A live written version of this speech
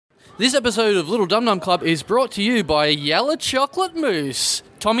This episode of Little Dum Dum Club is brought to you by Yalla Chocolate Mousse.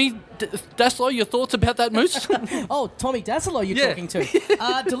 Tommy Daslow, your thoughts about that mousse? Oh, Tommy Daslow you're talking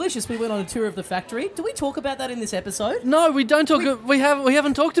to. Delicious. We went on a tour of the factory. Do we talk about that in this episode? No, we don't talk. We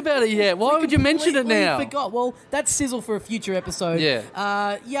haven't talked about it yet. Why would you mention it now? We forgot. Well, that's sizzle for a future episode.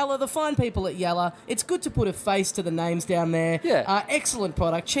 Yeah. Yalla, the fine people at Yalla. It's good to put a face to the names down there. Yeah. Excellent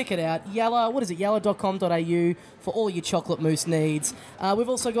product. Check it out. Yalla. What is it? Yalla.com.au for all your chocolate mousse needs. We've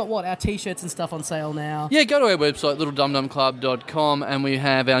also got our t-shirts and stuff on sale now. Yeah, go to our website, littledumdumclub.com, and we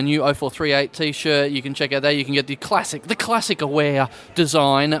have our new 0438 t-shirt. You can check out there. You can get the classic aware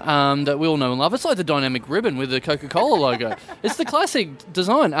design that we all know and love. It's like the dynamic ribbon with the Coca-Cola logo. It's the classic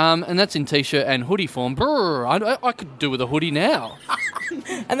design, and that's in t-shirt and hoodie form. Brr, I could do with a hoodie now.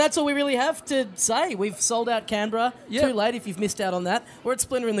 And that's all we really have to say. We've sold out Canberra. Yep. Too late if you've missed out on that. We're at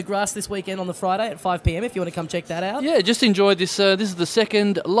Splinter in the Grass this weekend on the Friday at 5 p.m. if you want to come check that out. Yeah, just enjoy this. This is the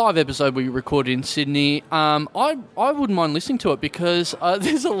second live episode we recorded in Sydney. I wouldn't mind listening to it because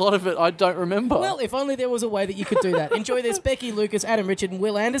there's a lot of it I don't remember. Well, if only there was a way that you could do that. Enjoy this. Becky, Lucas, Adam, Richard and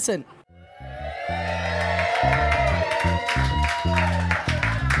Will Anderson.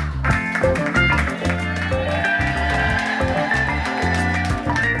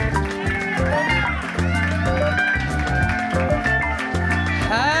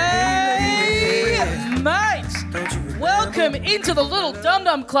 Welcome into the Little Dum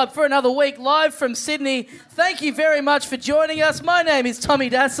Dum Club for another week, live from Sydney. Thank you very much for joining us. My name is Tommy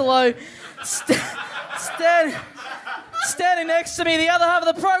Daslow. Standing next to me, the other half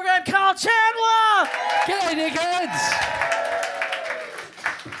of the program, Carl Chandler. G'day, dickheads.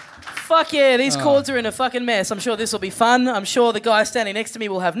 Fuck yeah, these chords are in a fucking mess. I'm sure this will be fun. I'm sure the guy standing next to me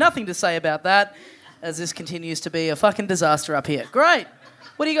will have nothing to say about that, as this continues to be a fucking disaster up here. Great.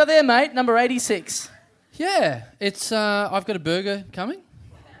 What do you got there, mate? Number 86. Yeah, it's. I've got a burger coming.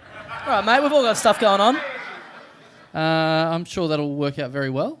 All right, mate, we've all got stuff going on. I'm sure that'll work out very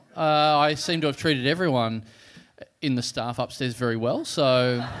well. I seem to have treated everyone in the staff upstairs very well,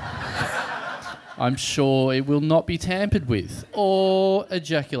 so I'm sure it will not be tampered with or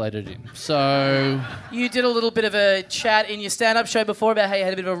ejaculated in. So you did a little bit of a chat in your stand-up show before about how you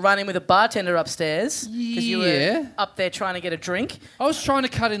had a bit of a run-in with a bartender upstairs because you were up there trying to get a drink. I was trying to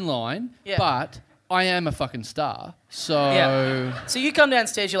cut in line, but I am a fucking star, so... Yeah. So you come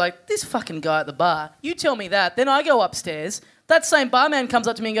downstairs, you're like, this fucking guy at the bar, you tell me that, then I go upstairs, that same barman comes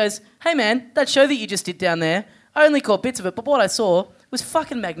up to me and goes, hey man, that show that you just did down there, I only caught bits of it, but what I saw was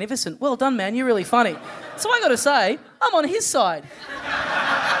fucking magnificent. Well done, man, you're really funny. So I got to say, I'm on his side.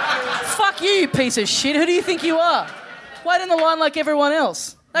 Fuck you, you piece of shit, who do you think you are? Wait in the line like everyone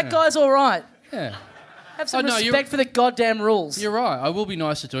else. That guy's all right. Yeah. Have some respect for the goddamn rules. You're right, I will be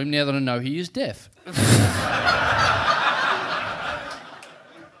nicer to him now that I know he is deaf. That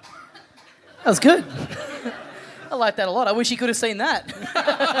was good. I like that a lot. I wish you could have seen that.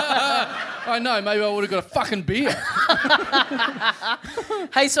 I know, maybe I would have got a fucking beer.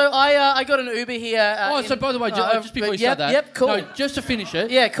 Hey, so I got an Uber here. So by the way, just before you start that. Yep, cool. No, just to finish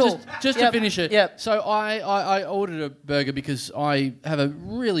it. Yeah, cool. Just to finish it. Yep. So I ordered a burger because I have a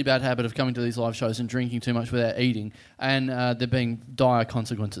really bad habit of coming to these live shows and drinking too much without eating, and there being dire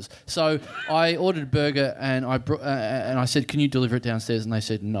consequences. So I ordered a burger and I said, can you deliver it downstairs? And they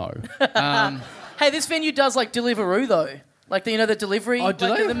said no. Hey, this venue does like Deliveroo though. Like the delivery,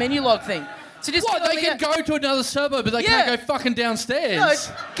 the menu log thing. So just they can go to another suburb, but they can't go fucking downstairs. No,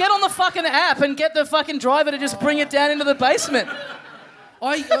 get on the fucking app and get the fucking driver to just bring it down into the basement.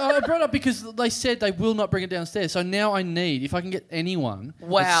 I brought it up because they said they will not bring it downstairs. So now I need, if I can get anyone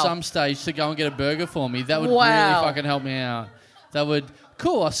at some stage to go and get a burger for me, that would really fucking help me out. That would...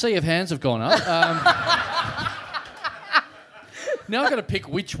 Cool, I see if hands have gone up. Now I've got to pick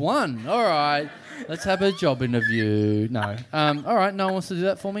which one. All right, let's have a job interview. No. All right, no one wants to do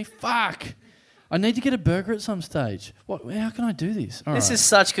that for me? Fuck. I need to get a burger at some stage. How can I do this? This is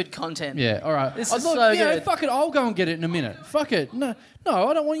such good content. Yeah, all right. This is so good. Fuck it, I'll go and get it in a minute. Fuck it. No,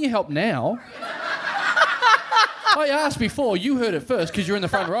 I don't want your help now. I asked before. You heard it first because you're in the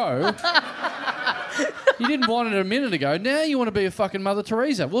front row. You didn't want it a minute ago. Now you want to be a fucking Mother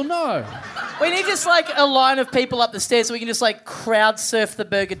Teresa. Well, no. We need just like a line of people up the stairs so we can just like crowd surf the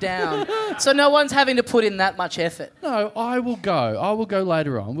burger down. So no one's having to put in that much effort. No, I will go. I will go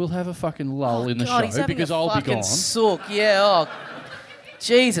later on. We'll have a fucking lull in the show because I'll be gone. Sook. Yeah,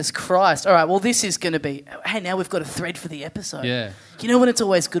 Jesus Christ. All right, well, this is going to be... Hey, now we've got a thread for the episode. Yeah. You know when it's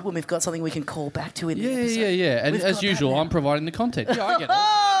always good when we've got something we can call back to in the episode? Yeah. And as usual, I'm providing the content. Yeah, I get it.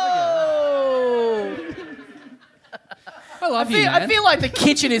 I love you, man. I feel like the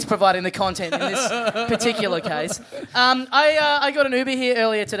kitchen is providing the content in this particular case. I got an Uber here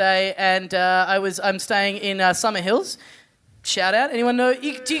earlier today, and I'm staying in Summer Hills. Shout out. Anyone know?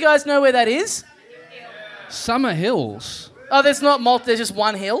 Do you guys know where that is? Summer Hills. Oh, there's not there's just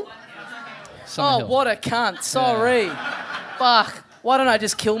one hill. Summer Hill. What a cunt. Sorry. Yeah. Fuck. Why don't I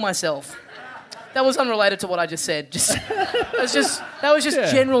just kill myself? That was unrelated to what I just said. That was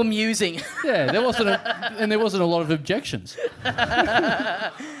just general musing. Yeah, there wasn't a lot of objections. So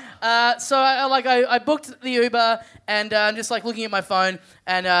I booked the Uber, and I'm just like looking at my phone,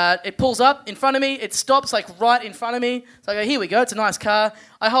 and it pulls up in front of me. It stops like right in front of me. So I go, here we go. It's a nice car.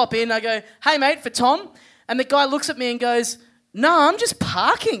 I hop in. I go, hey mate, for Tom. And the guy looks at me and goes, no, I'm just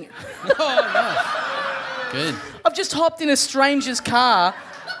parking. Oh, nice. Good. I've just hopped in a stranger's car.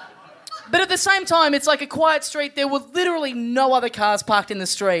 But at the same time, it's like a quiet street. There were literally no other cars parked in the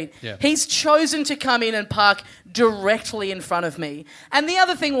street. Yeah. He's chosen to come in and park directly in front of me. And the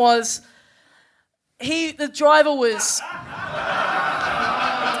other thing was, the driver was...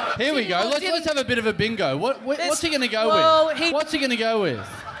 Here we go. Let's have a bit of a bingo. What's he going to go with? What's he going to go with?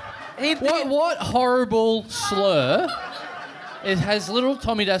 What horrible slur has little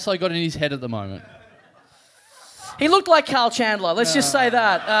Tommy Daslow got in his head at the moment? He looked like Carl Chandler. Let's just say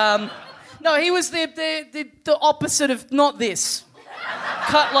that. No, he was the opposite of not this.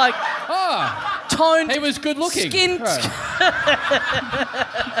 Cut like toned. He was good looking. Skin. Right.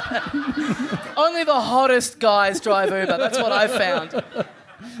 Only the hottest guys drive Uber. That's what I found.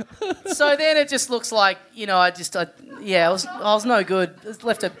 So then it just looks like I was no good. It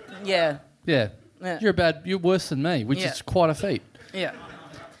left a Yeah. You're worse than me, which is quite a feat. Yeah.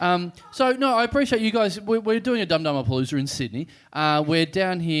 So, no, I appreciate you guys. We're doing a Dum Dummapalooza in Sydney. We're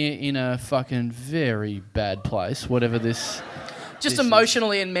down here in a fucking very bad place, whatever this... Just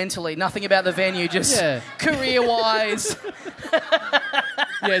emotionally and mentally. Nothing about the venue, just career-wise.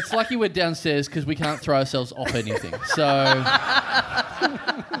 Yeah, it's lucky we're downstairs because we can't throw ourselves off anything. So...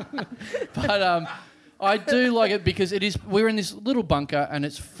 But... I do like it because we're in this little bunker and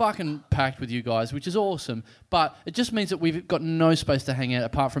it's fucking packed with you guys, which is awesome. But it just means that we've got no space to hang out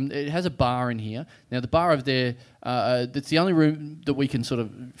apart from... It has a bar in here. Now, the bar over there, it's the only room that we can sort of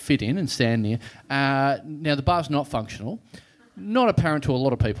fit in and stand near. Now, the bar's not functional. Not apparent to a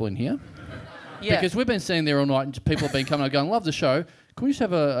lot of people in here. Yeah. Because we've been sitting there all night and people have been coming and going, love the show. Can we just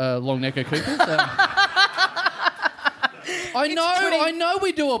have a long neck of Coopers? I know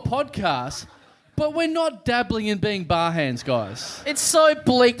we do a podcast... But we're not dabbling in being bar hands, guys. It's so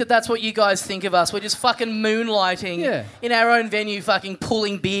bleak that's what you guys think of us. We're just fucking moonlighting in our own venue, fucking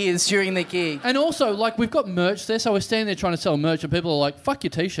pulling beers during the gig. And also, like, we've got merch there, so we're standing there trying to sell merch, and people are like, fuck your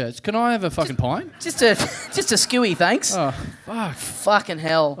T-shirts. Can I have a fucking pint? Just a skewy, thanks. Oh, fuck. Fucking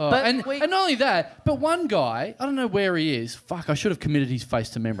hell. Oh, and not only that, but one guy, I don't know where he is. Fuck, I should have committed his face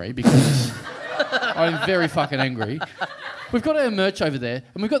to memory because I'm very fucking angry. We've got our merch over there,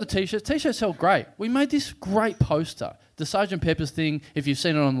 and we've got the T-shirts. T-shirts sell great. We made this great poster, the Sgt. Pepper's thing, if you've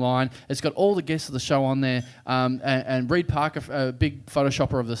seen it online. It's got all the guests of the show on there, and Reed Parker, a big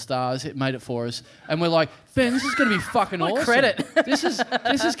photoshopper of the stars, made it for us. And we're like, man, this is going to be fucking awesome. Credit. This is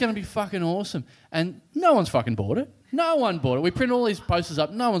going to be fucking awesome. And no one's fucking bought it. No one bought it. We print all these posters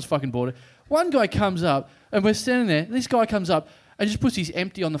up. No one's fucking bought it. One guy comes up, and we're standing there. This guy comes up and just puts his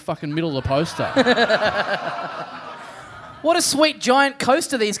empty on the fucking middle of the poster. What a sweet giant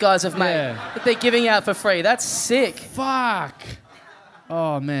coaster these guys have made that they're giving out for free. That's sick. Fuck.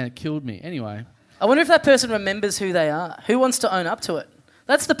 Oh, man, it killed me. Anyway. I wonder if that person remembers who they are. Who wants to own up to it?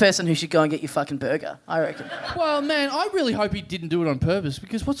 That's the person who should go and get your fucking burger, I reckon. Well, man, I really hope he didn't do it on purpose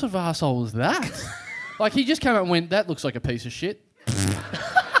because what sort of asshole was that? Like, he just came out and went, that looks like a piece of shit.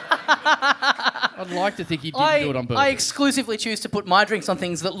 I'd like to think he didn't do it on purpose. I exclusively choose to put my drinks on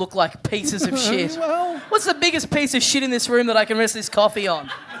things that look like pieces of shit. Well, what's the biggest piece of shit in this room that I can rest this coffee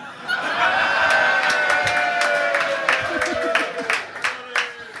on?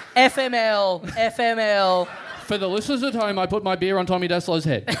 FML. For the listeners at home, I put my beer on Tommy Daslow's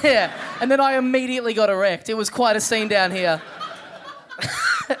head. Yeah, and then I immediately got erect. It was quite a scene down here.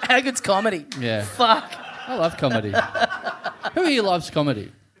 How good's comedy? Yeah. Fuck. I love comedy. Who here loves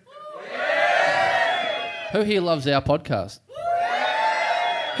comedy? Who here loves our podcast?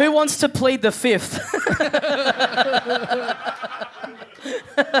 Who wants to plead the fifth?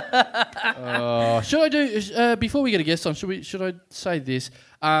 Should I do... before we get a guest on, should I say this?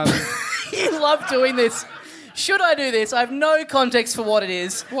 You love doing this. Should I do this? I have no context for what it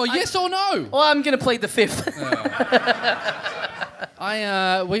is. Well, yes or no? Well, I'm going to plead the fifth.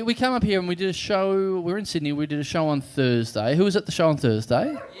 We came up here and we did a show... We were in Sydney. We did a show on Thursday. Who was at the show on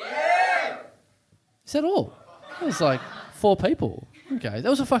Thursday? Yeah! Is that all? It was like 4 people. Okay, that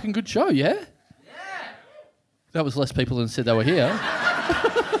was a fucking good show, yeah? Yeah. That was less people than said they were here.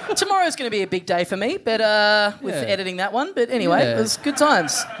 Tomorrow's going to be a big day for me, but with editing that one. But anyway, it was good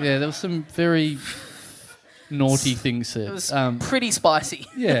times. Yeah, there was some very naughty things said. It was pretty spicy.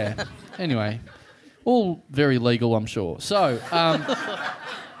 Yeah. Anyway, all very legal, I'm sure. So,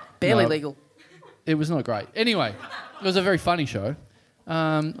 barely legal. It was not great. Anyway, it was a very funny show.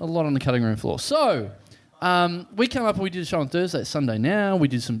 A lot on the cutting room floor. So, we came up and we did a show on Thursday, Sunday now. We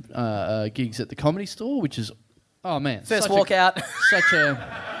did some gigs at the Comedy Store, which is, oh man. First walkout. Such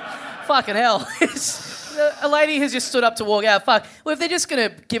a... Fucking hell. A lady has just stood up to walk out. Fuck. Well, if they're just going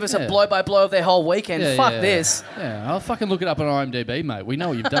to give us a blow-by-blow of their whole weekend, this. Yeah, I'll fucking look it up on IMDb, mate. We know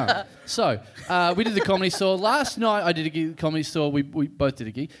what you've done. So, we did the Comedy Store. Last night I did a gig at the Comedy Store. We both did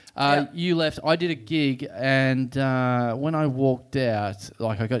a gig. You left. I did a gig, and when I walked out,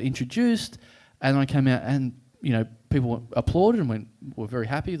 like, I got introduced, and I came out, and, you know, people applauded and were very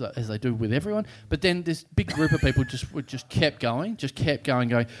happy, as they do with everyone. But then this big group of people just kept going,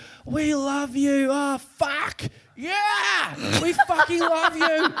 going, we love you, oh, fuck, yeah, we fucking love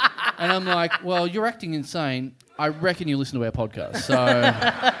you. And I'm like, well, you're acting insane. I reckon you listen to our podcast.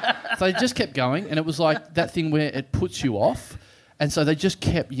 So they just kept going, and it was like that thing where it puts you off. And so they just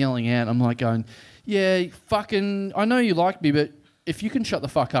kept yelling out. I'm like going, yeah, fucking, I know you like me, but if you can shut the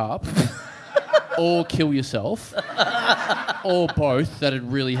fuck up... or kill yourself, or both, that'd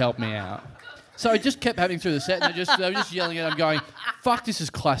really help me out. So it just kept happening through the set, and they were just yelling at it. I'm going, fuck, this is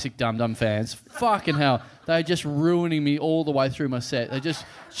classic Dum Dum fans. Fucking hell. They're just ruining me all the way through my set. They just,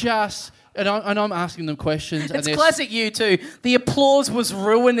 and I'm asking them questions. It's classic you too. The applause was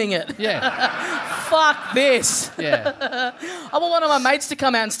ruining it. Yeah. Fuck this. Yeah. I want one of my mates to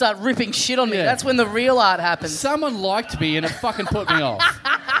come out and start ripping shit on me. Yeah. That's when the real art happens. Someone liked me, and it fucking put me off.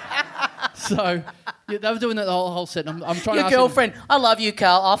 So, yeah, they were doing that the whole set. I'm trying to ask girlfriend, I love you,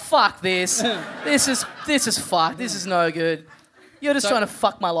 Carl. Oh, fuck this. This is fucked. This is no good. You're just trying to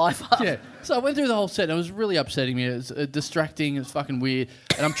fuck my life up. Yeah. So I went through the whole set, and it was really upsetting me. It was distracting. It was fucking weird.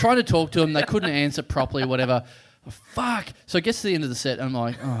 And I'm trying to talk to them. They couldn't answer properly, whatever. Oh, fuck. So it gets to the end of the set, and I'm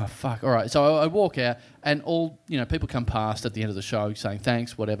like, oh, fuck. All right. So I walk out, and people come past at the end of the show saying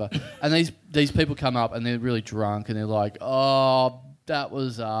thanks, whatever. And these people come up, and they're really drunk, and they're like, oh, that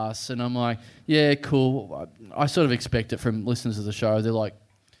was us. And I'm like, yeah, cool. I sort of expect it from listeners of the show. They're like,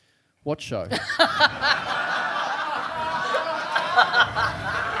 what show?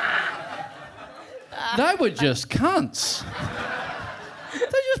 They were just cunts. They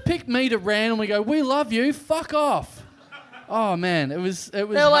just picked me to randomly go, we love you, fuck off. Oh, man, it was. They're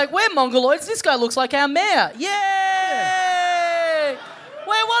like, we're Mongoloids. This guy looks like our mayor. Yay! Yeah.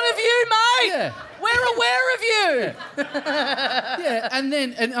 We're one of you, mate. Yeah. We're aware of you. Yeah,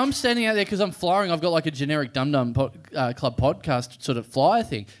 and I'm standing out there because I'm flying. I've got like a generic Dum Dum Club podcast sort of flyer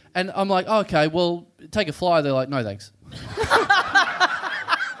thing. And I'm like, oh, okay, well, take a flyer. They're like, no, thanks. Fuck.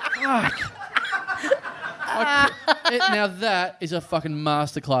 Now that is a fucking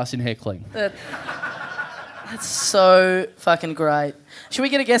masterclass in heckling. That's so fucking great. Should we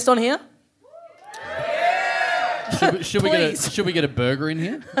get a guest on here? Should we get a burger in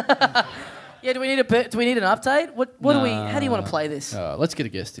here? Yeah, do we need an update? How do you want to play this? Let's get a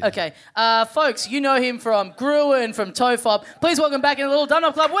guest in. Okay. Folks, you know him from Gruen, from Tofop. Please welcome back in a little Dum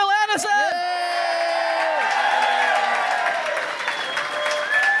Dum Club, Will Anderson!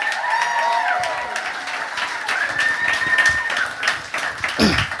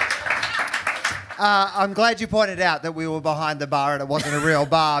 I'm glad you pointed out that we were behind the bar and it wasn't a real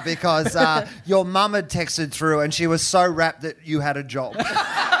bar because your mum had texted through and she was so rapt that you had a job.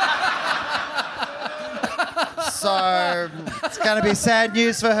 So it's going to be sad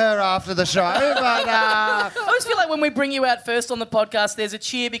news for her after the show. But I always feel like when we bring you out first on the podcast, there's a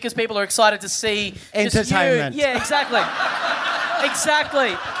cheer because people are excited to see entertainment. Yeah, exactly.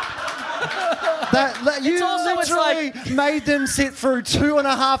 Exactly. You literally made them sit through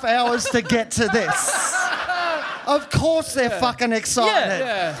 2.5 hours to get to this. Of course they're fucking excited.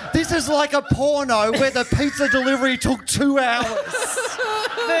 Yeah. This is like a porno where the pizza delivery took 2 hours.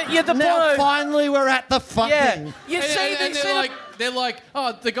 Now finally we're at the fucking... Yeah. They're like,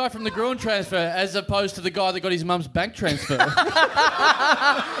 oh, the guy from the Gruen transfer as opposed to the guy that got his mum's bank transfer.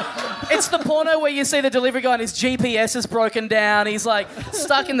 It's the porno where you see the delivery guy and his GPS is broken down. He's like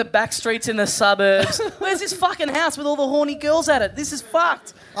stuck in the back streets in the suburbs. Where's this fucking house with all the horny girls at it? This is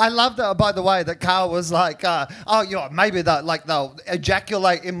fucked. I love that, by the way, that Carl was like, maybe they'll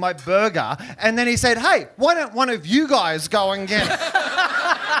ejaculate in my burger. And then he said, hey, why don't one of you guys go and get it?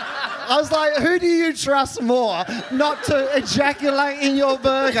 I was like, who do you trust more not to ejaculate in your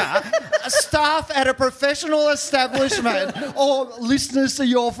burger staff at a professional establishment or listeners to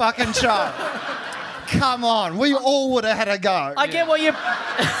your fucking show. Come on, we all would have had a go. I get what you...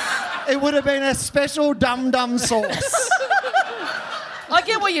 It would have been a special dum-dum sauce. I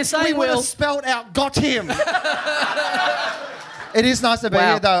get what you're saying, We would Will. have spelt out, got him. It is nice to be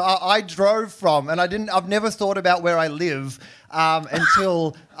Wow. here, though. I drove from, and I've never thought about where I live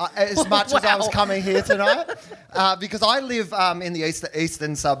until as much as I was Wow. coming here tonight, because I live in the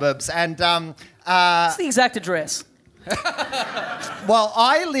eastern suburbs, and What's the exact address? well,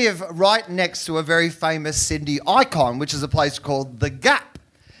 I live right next to a very famous Sydney icon, which is a place called The Gap,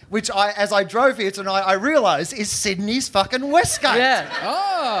 which as I drove here tonight, I realised is Sydney's fucking Westgate. Yeah.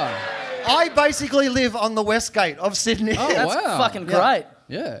 Oh, I basically live on the Westgate of Sydney. Oh, That's wow. fucking great.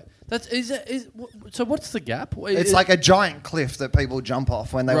 yeah. So what's the gap? It's like a giant cliff that people jump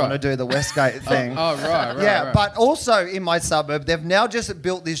off when they Right. want to do the Westgate thing. Oh, right. Yeah, right. but also in my suburb, they've now just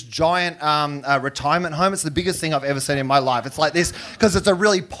built this giant retirement home. It's the biggest thing I've ever seen in my life. It's like this, because it's a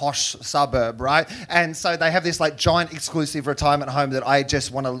really posh suburb, right? And so they have this like giant exclusive retirement home that I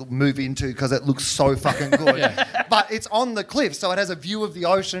just want to move into because it looks so fucking good. Yeah. But it's on the cliff, so it has a view of the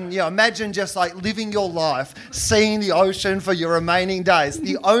ocean. You know, imagine just like living your life, seeing the ocean for your remaining days.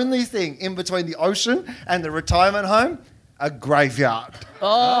 The only thing in between the ocean and the retirement home, a graveyard.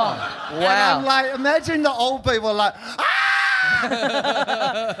 Oh, And I'm wow. like, imagine the old people like,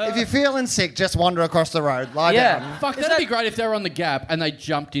 ah! If you're feeling sick, just wander across the road. Lie Yeah. down. Fuck, Is that'd that- be great if they were on the Gap and they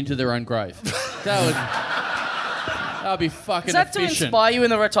jumped into their own grave. That'd be fucking Is that to efficient. inspire you in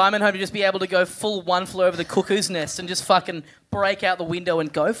the retirement home to just be able to go full one flew over the cuckoo's nest and just fucking break out the window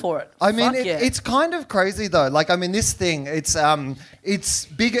and go for it? I mean, Fuck yeah. it's kind of crazy though. Like, I mean, this thing, it's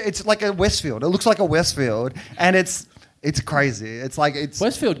bigger. It's like a Westfield. It looks like a Westfield, and it's crazy. It's like it's.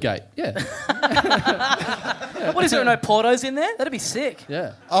 Westfield Gate. Yeah. What is there, no Portos in there? That'd be sick.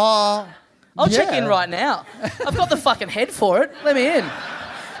 Yeah. Oh. I'll check yeah. in right now. I've got the fucking head for it. Let me in.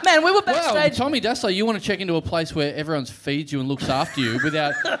 Man, we were Well, backstage. Tommy Dassler, you want to check into a place where everyone feeds you and looks after you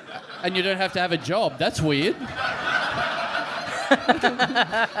without, and you don't have to have a job. That's weird.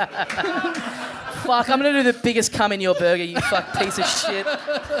 Fuck, I'm going to do the biggest cum in your burger, you fuck piece of shit.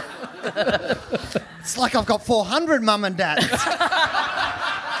 It's like I've got 400 mum and dads.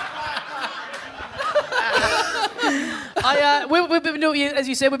 We've been doing, as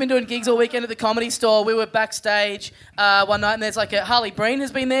you said, we've been doing gigs all weekend at the Comedy Store. We were backstage one night, and there's like Harley Breen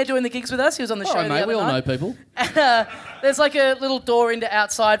has been there doing the gigs with us. He was on the show All right, the mate. other We all know night. people. And, there's like a little door into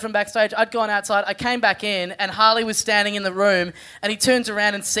outside from backstage. I'd gone outside. I came back in, and Harley was standing in the room, and he turns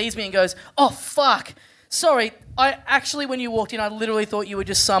around and sees me and goes, "Oh fuck, sorry. I actually, when you walked in, I literally thought you were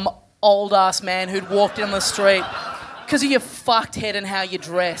just some old ass man who'd walked in on the street because of your fucked head and how you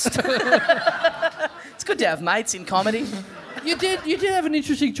dressed." It's good to have mates in comedy. You did have an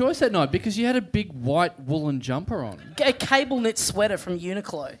interesting choice that night because you had a big white woolen jumper on. A cable knit sweater from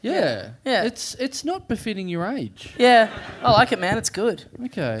Uniqlo. Yeah. Yeah. It's not befitting your age. Yeah, I like it, man. It's good.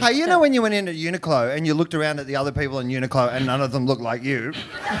 Okay. Hey, you know when you went into Uniqlo and you looked around at the other people in Uniqlo and none of them looked like you?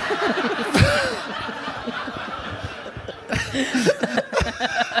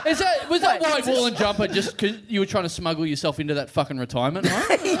 Was that white woolen jumper just because you were trying to smuggle yourself into that fucking retirement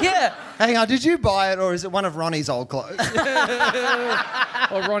home? Yeah. Hang on, did you buy it or is it one of Ronnie's old clothes?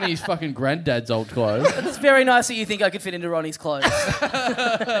 Or Ronnie's fucking granddad's old clothes? It's very nice that you think I could fit into Ronnie's clothes.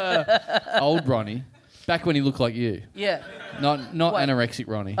 Old Ronnie. Back when he looked like you. Yeah. Not Wait. anorexic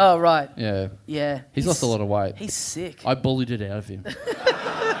Ronnie. Oh, right. Yeah. Yeah. He's lost a lot of weight. He's sick. I bullied it out of him.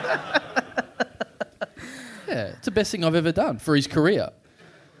 Yeah, it's the best thing I've ever done for his career.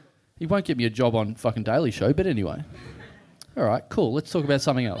 He won't get me a job on fucking Daily Show, but anyway. All right, cool. Let's talk about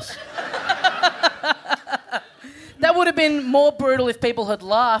something else. That would have been more brutal if people had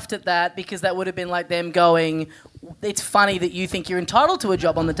laughed at that, because that would have been like them going, "It's funny that you think you're entitled to a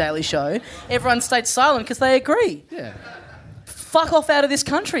job on The Daily Show." Everyone stayed silent because they agree. Yeah. Fuck off out of this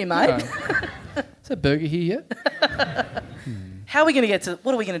country, mate. Is that burger here yet? How are we going to get to...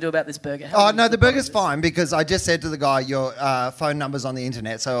 What are we going to do about this burger? How Oh, are we no, gonna the talk about burger's this? fine because I just said to the guy, your phone number's on the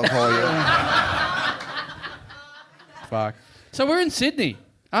internet, so I'll call you. Fuck. So we're in Sydney,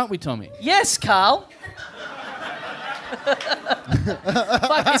 aren't we, Tommy? Yes, Carl.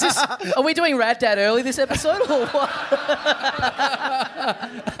 Fuck, is this... Are we doing Rad Dad early this episode or what?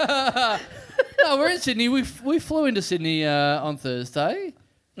 No, we're in Sydney. We flew into Sydney on Thursday.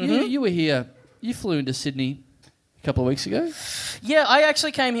 You were here. You flew into Sydney a couple of weeks ago. Yeah, I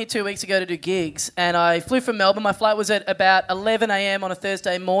actually came here 2 weeks ago to do gigs, and I flew from Melbourne. My flight was at about 11 a.m. on a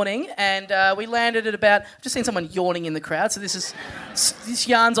Thursday morning, and we landed at about... I've just seen someone yawning in the crowd, so this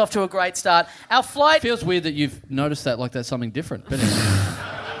yarn's off to a great start. Our flight... Feels weird that you've noticed that like that's something different. But anyway.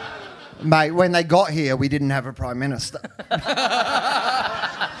 Mate, when they got here, we didn't have a prime minister.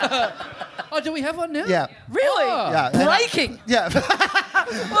 Oh, do we have one now? Yeah. Really? Yeah. Breaking. Yeah.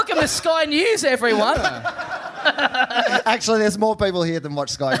 Welcome to Sky News, everyone. Actually, there's more people here than watch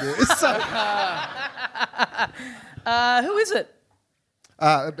Sky News. So. Who is it?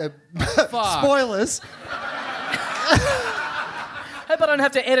 Spoilers. Hope I don't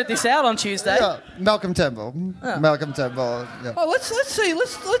have to edit this out on Tuesday. Yeah. Malcolm Turnbull. Malcolm Turnbull. Yeah. Oh, let's see.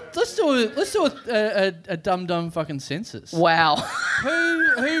 Let's do a dumb fucking census. Wow.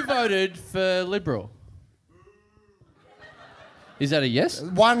 Who voted for Liberal? Is that a yes?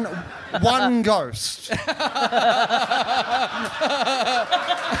 One ghost.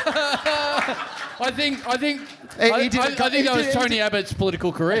 I think He did I think that was Tony Abbott's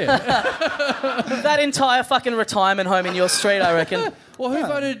political career. That entire fucking retirement home in your street, I reckon. Well, who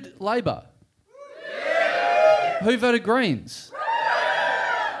voted Labor? Who voted Greens?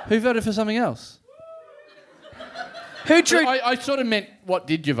 Who voted for something else? Who drew... I sort of meant what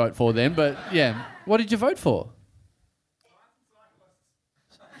did you vote for then, but yeah. What did you vote for?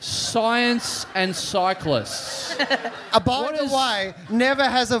 Science and cyclists. By the way, never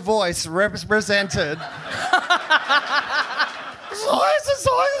has a voice represented. Science and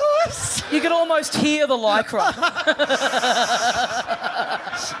cyclists. You could almost hear the lycra.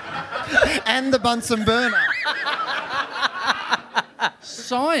 And the Bunsen burner.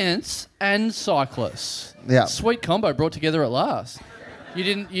 Science and cyclists. Yeah. Sweet combo brought together at last. You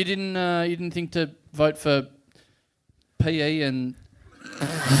didn't think to vote for PE and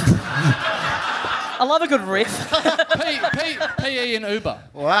I love a good riff. PE and Uber.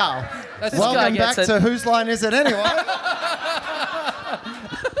 Wow. That's Welcome back to Whose Line Is It Anyway?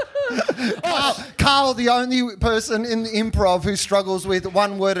 Carl, the only person in the improv who struggles with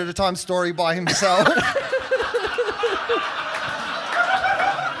one word at a time story by himself.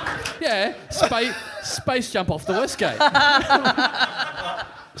 Yeah, space jump off the Westgate.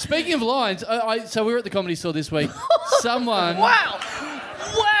 Speaking of lines, so we were at the Comedy Store this week. Someone... Wow.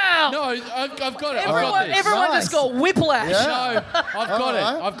 No, I've got it. Everyone Nice. just got whiplash. Yeah. No, I've got it.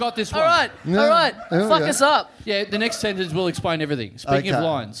 right. I've got this one. All right. There we Fuck go. us up. Yeah, the next sentence will explain everything. Speaking of Okay.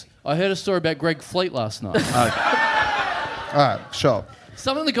 lines, I heard a story about Greg Fleet last night. All right, sure.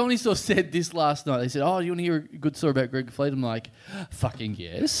 Someone at the Comedy Store said this last night. They said, "Oh, you want to hear a good story about Greg Fleet?" I'm like, "Fucking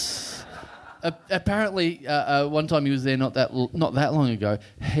yes." Apparently, one time he was there not that long ago.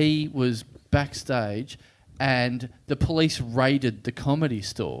 He was backstage, and the police raided the Comedy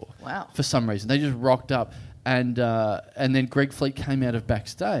Store. Wow. For some reason, they just rocked up, and then Greg Fleet came out of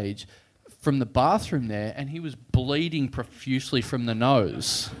backstage from the bathroom there, and he was bleeding profusely from the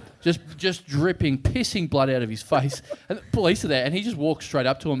nose. Just dripping, pissing blood out of his face. And the police are there, and he just walked straight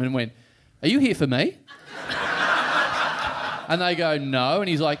up to him and went, "Are you here for me?" And they go, "No." And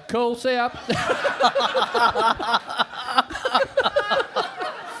he's like, "Cool, see ya."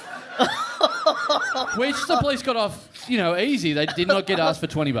 Which the police got off, easy. They did not get asked for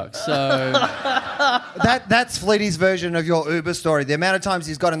 $20. So That's Fleety's version of your Uber story. The amount of times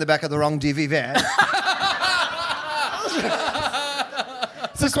he's got in the back of the wrong divvy van.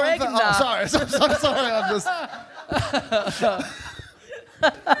 Greg, nah. Sorry. I'm sorry. I'm just...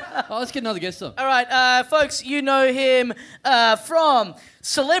 let's get another guest on. All right, folks, you know him from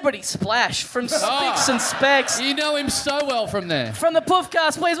Celebrity Splash, from Spicks and Specs. You know him so well from there. From the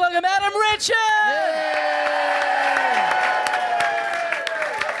Puffcast, please welcome Adam Richard!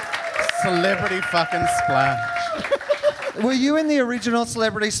 Celebrity fucking Splash. Were you in the original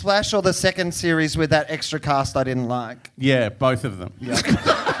Celebrity Splash or the second series with that extra cast I didn't like? Yeah, both of them.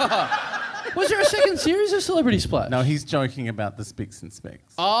 Was there a second series of Celebrity Splash? No, he's joking about the Spicks and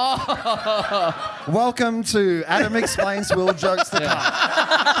Specs. Welcome to Adam Explains Will Jokes the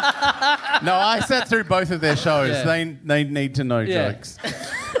Cut. No, I sat through both of their shows. Yeah. They need to know Yeah. jokes.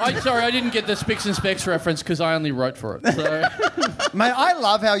 Sorry, I didn't get the Spicks and Specs reference because I only wrote for it. So. Mate, I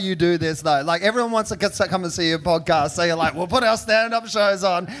love how you do this, though. Like, everyone wants to come and see your podcast, so you're like, we'll put our stand-up shows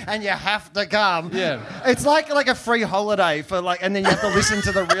on, and you have to come. Yeah. It's like a free holiday for, and then you have to listen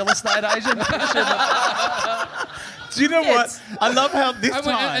to the real estate agent. Do you know Yes. what? I love how this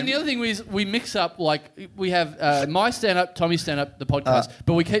time... And the other thing is we mix up, we have my stand-up, Tommy's stand-up, the podcast,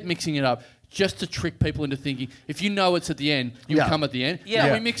 but we keep mixing it up just to trick people into thinking, if you know it's at the end, you'll come at the end. Yeah.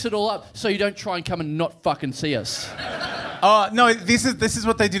 And we mix it all up so you don't try and come and not fucking see us. Oh, no, this is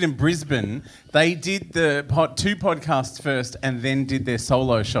what they did in Brisbane. They did the two podcasts first and then did their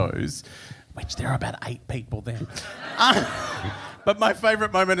solo shows, which there are about 8 people there. But my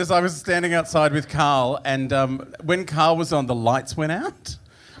favourite moment is I was standing outside with Carl, and when Carl was on, the lights went out.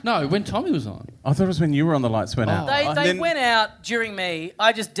 No, when Tommy was on. I thought it was when you were on the lights went out. They went out during me.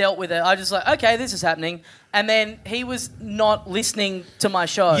 I just dealt with it. I just like, okay, this is happening. And then he was not listening to my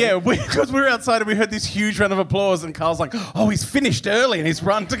show. Yeah, because we were outside and we heard this huge round of applause and Carl's like, oh, he's finished early and he's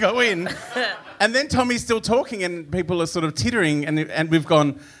run to go in. And then Tommy's still talking and people are sort of tittering and we've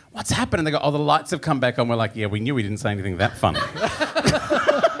gone, what's happened? And they go, oh, the lights have come back on. We're like, yeah, we knew he didn't say anything that funny.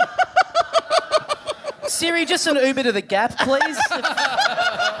 Siri, just an Uber to the Gap, please.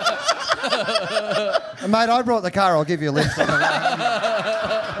 Mate, I brought the car. I'll give you a lift on the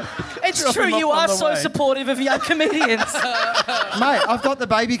way. It's true, you are so supportive of young comedians. Mate, I've got the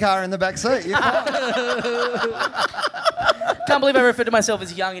baby car in the back seat. You can't. Can't believe I referred to myself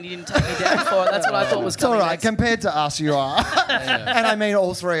as young and you didn't take me down for it. That's what I thought was It's all coming right. next. Compared to us, you are. And I mean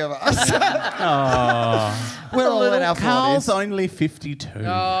all three of us. We're all in our Carl's 40s. only 52. Here we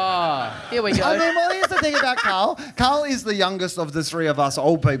go. I mean, well, here's the thing about Carl. Carl is the youngest of the three of us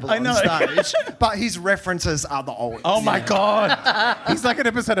old people on stage, but his references are the oldest. Oh, my God. He's like an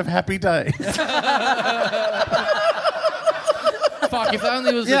episode of Happy Days. Fuck, if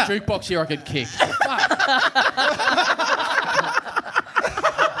only there was a jukebox here I could kick. Fuck.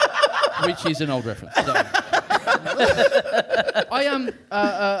 Which is an old reference. So.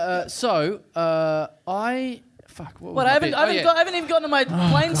 Fuck. What, I haven't even gotten to my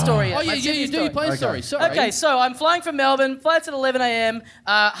plane story yet. Oh, yeah, you do your plane story. Sorry. Okay, so I'm flying from Melbourne. Flight's at 11 a.m.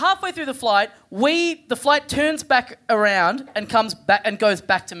 Halfway through the flight, the flight turns back around and comes back and goes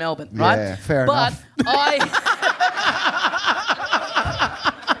back to Melbourne, right? Yeah, fair enough.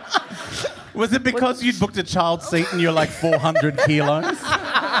 Was it because you'd booked a child seat and you're like 400 kilos?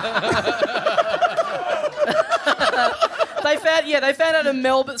 They found out in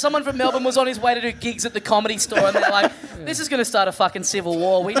Melbourne, someone from Melbourne was on his way to do gigs at the Comedy Store, and they're like, this is going to start a fucking civil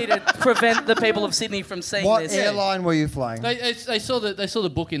war. We need to prevent the people of Sydney from seeing What this. airline were you flying? They saw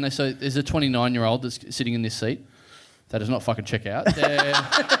the booking. They saw there's a 29-year-old that's sitting in this seat. That does not fucking check out.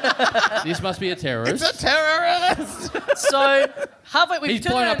 This must be a terrorist. It's a terrorist! So halfway, He's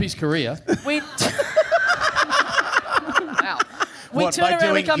blown up his career. Wow. We What, turn by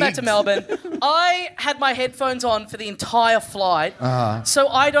around, we doing come back to gigs? Melbourne. I had my headphones on for the entire flight, so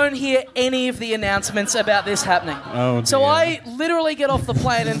I don't hear any of the announcements about this happening. Oh, so dear. I literally get off the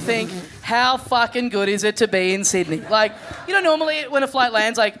plane and think, how fucking good is it to be in Sydney? Like, you know, normally when a flight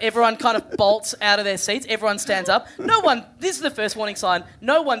lands, like everyone kind of bolts out of their seats, everyone stands up. This is the first warning sign,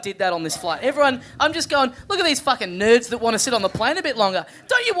 no one did that on this flight. I'm just going, look at these fucking nerds that want to sit on the plane a bit longer.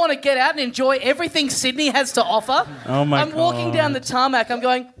 Don't you want to get out and enjoy everything Sydney has to offer? Oh my I'm walking down the tarmac, I'm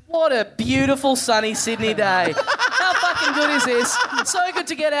going, what a beautiful sunny Sydney day. How fucking good is this? So good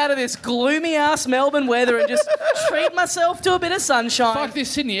to get out of this gloomy ass Melbourne weather and just treat myself to a bit of sunshine. Fuck,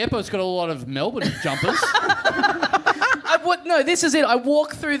 this Sydney airport's got a lot of Melbourne jumpers. No, this is it. I go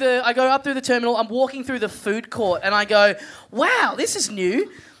up through the terminal, I'm walking through the food court and I go, wow, this is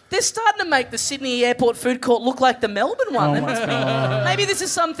new. They're starting to make the Sydney airport food court look like the Melbourne one. Oh my God. Maybe this is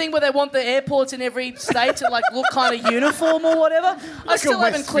something where they want the airports in every state to like look kind of uniform or whatever. I still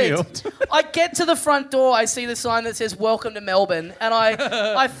haven't clicked. I get to the front door, I see the sign that says "Welcome to Melbourne," and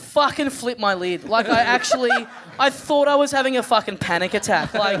I fucking flip my lid. Like I thought I was having a fucking panic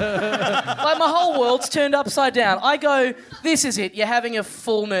attack. Like my whole world's turned upside down. I go, this is it. You're having a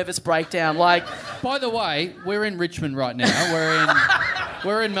full nervous breakdown. Like, By the way, we're in Richmond right now.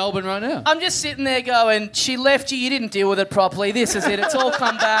 We're in Melbourne right now. I'm just sitting there going, she left you, you didn't deal with it properly, this is it, it's all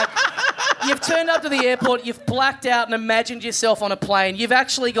come back. You've turned up to the airport, you've blacked out and imagined yourself on a plane, you've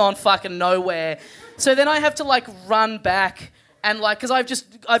actually gone fucking nowhere. So then I have to like run back and like, because I've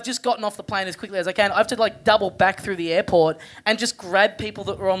just gotten off the plane as quickly as I can, I have to like double back through the airport and just grab people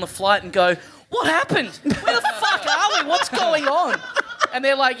that were on the flight and go, what happened? Where the fuck are we? What's going on? And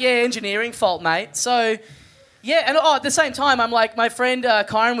they're like, yeah, engineering fault, mate. So... yeah, and at the same time, I'm like, my friend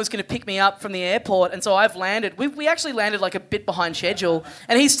Kyron was going to pick me up from the airport, and so I've landed. We actually landed like a bit behind schedule,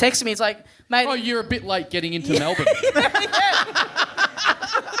 and he's texting me. He's like, mate... oh, you're a bit late getting into Melbourne.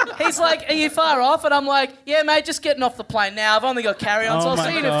 He's like, are you far off? And I'm like, yeah, mate, just getting off the plane now. I've only got carry-on, so I'll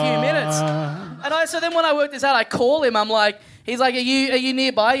see you in a few minutes. And so then when I worked this out, I call him. I'm like, he's like, are you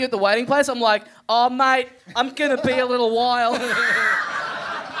nearby? Are you at the waiting place? I'm like, oh, mate, I'm going to be a little while.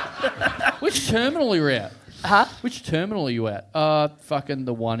 Which terminal are you at? Huh? Which terminal are you at? Fucking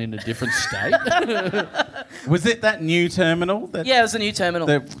the one in a different state. Was it that new terminal? Yeah, it was a new terminal.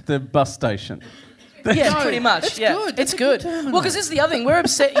 The bus station. Yeah, pretty much. It's yeah, good. It's It's a good. good terminal. Well, because this is the other thing. We're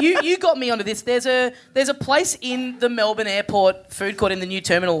upset. You got me onto this. There's a place in the Melbourne Airport food court in the new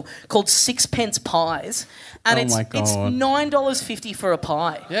terminal called Sixpence Pies, and Oh it's my God. $9.50 for a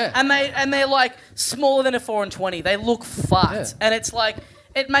pie. Yeah. And they're like smaller than a 4 and 20. They look fucked, Yeah. and it's like.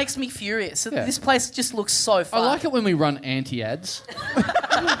 It makes me furious. Yeah. This place just looks so fun. I like it when we run anti-ads.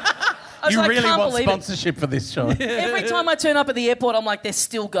 You really can't want believe it. sponsorship for this show. Every time I turn up at the airport, I'm like, they're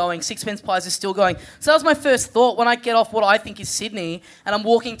still going. Sixpence pies are still going. So that was my first thought when I get off what I think is Sydney and I'm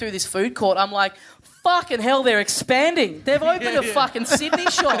walking through this food court. I'm like, fucking hell, they're expanding. They've opened a fucking Sydney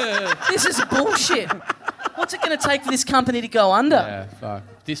shop. This is bullshit. What's it going to take for this company to go under? Yeah, fuck.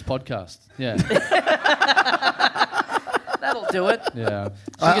 This podcast. Yeah. That'll do it. Yeah.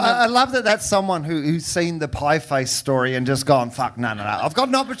 I love that that's someone who's seen the pie face story and just gone, fuck, no. I've got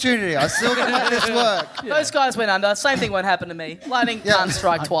an opportunity. I still can make this work. Those guys went under. Same thing won't happen to me. Lightning can't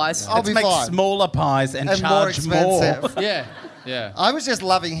strike twice. I'll Let's be make fine. smaller pies and And more charge more. expensive. Yeah. Yeah. I was just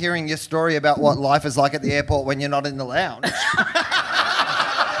loving hearing your story about what life is like at the airport when you're not in the lounge.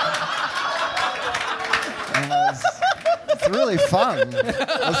 It's really fun.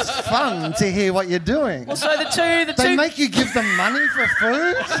 It's fun to hear what you're doing. Well, so the two. They make you give them money for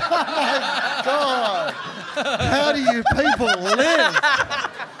food? Oh my God. How do you people live?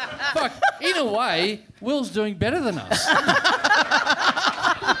 Fuck. In a way, Will's doing better than us.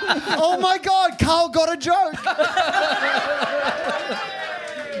 Oh my God, Carl got a joke.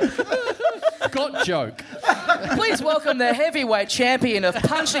 Got joke. Please welcome the heavyweight champion of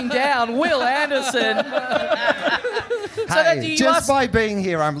punching down, Will Anderson. Hey, just by being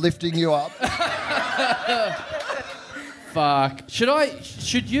here, I'm lifting you up. Fuck.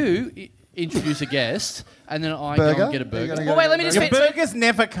 Should you introduce a guest and then I Burger? go and get a Are you burger? gonna Well, wait, let me just Your fit. burger's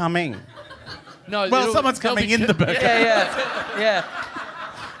never coming. No. Well, someone's they'll coming be in the burger. Yeah.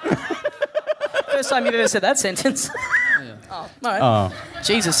 First time you've ever said that sentence. Oh, all right. Oh.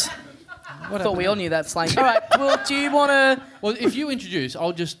 Jesus. I thought we all knew that slang. All right, well, do you want to... Well, if you introduce,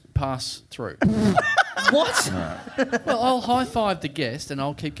 I'll just pass through. What? Well, I'll high-five the guest and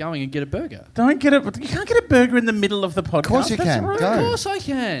I'll keep going and get a burger. Don't get it. You can't get a burger in the middle of the podcast. Of course you That's can. rude. Go. Of course I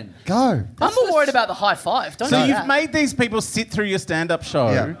can. Go. I'm more worried about the high five. Don't So do you've that. made these people sit through your stand-up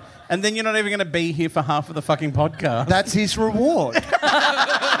show, Yeah. and then you're not even going to be here for half of the fucking podcast. That's his reward.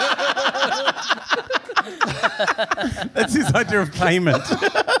 That's his idea of payment.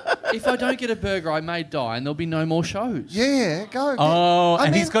 If I don't get a burger, I may die and there'll be no more shows. Yeah, go. Oh, I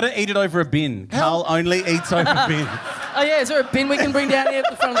and mean- he's got to eat it over a bin. Carl only eats over bins. Oh, yeah, is there a bin we can bring down here at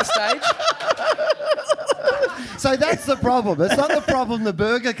the front of the stage? So that's the problem. It's not the problem the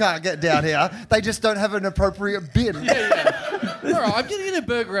burger can't get down here. They just don't have an appropriate bin. All right, I'm getting a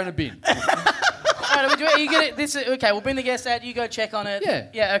burger and a bin. All right, you get it. This is, okay, we'll bring the guest out. You go check on it. Yeah.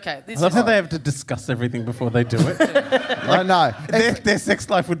 Yeah, okay. This I love is... how they have to discuss everything before they do it. I know. Their sex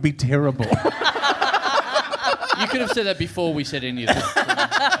life would be terrible. You could have said that before we said any of this. all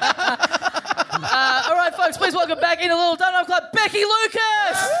right, folks, please welcome back into Little Dum Dum Club, Becky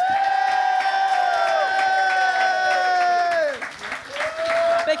Lucas!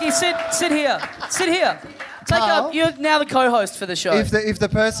 Becky, sit here. Sit here. Take Carl? up. You're now the co-host for the show. If the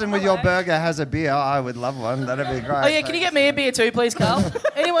person with your burger has a beer, I would love one. That'd be great. Oh yeah, can you get me a beer too, please, Carl?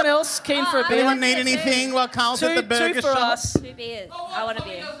 Anyone else keen for a beer? Anyone need anything while Carl's at the burger two for shop? us. 2 beers. I want a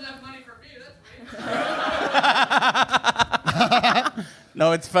beer.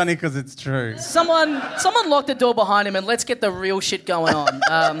 No, it's funny because it's true. Someone lock the door behind him and let's get the real shit going on.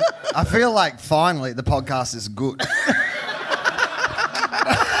 I feel like finally the podcast is good.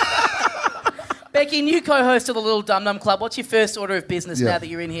 Becky, new co-host of the Little Dum Dum Club. What's your first order of business Yeah. now that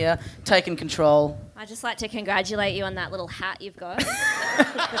you're in here, taking control? I'd just like to congratulate you on that little hat you've got.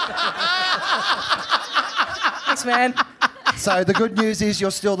 Thanks, man. So the good news is you're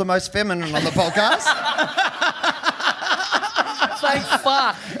still the most feminine on the podcast. Thank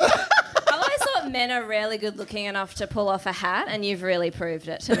fuck. I've always thought men are rarely good looking enough to pull off a hat, and you've really proved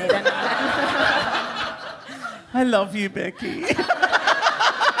it to me. I love you, Becky.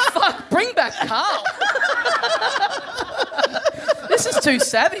 Fuck, bring back Carl. This is too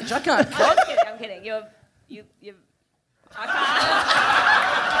savage. I can't cope. I'm kidding. You. I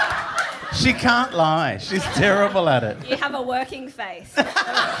can't. She can't lie. She's terrible at it. You have a working face. Fuck.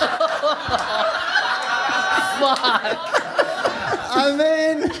 I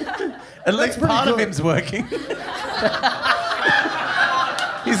mean, At least pretty part of good. him's working.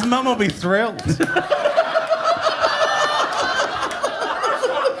 His mum will be thrilled.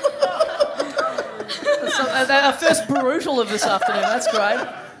 Our first brutal of this afternoon. That's great.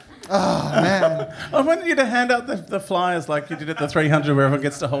 oh man. I wanted you to hand out the flyers like you did at the 300 where everyone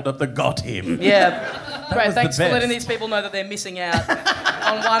gets to hold up the got him. Yeah. Great. was the Thanks for best. letting these people know that they're missing out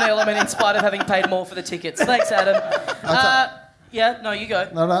on one element in spite of having paid more for the tickets. Thanks, Adam. Yeah, no, you go.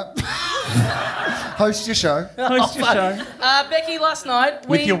 No. Host your show. Host your show. Becky, last night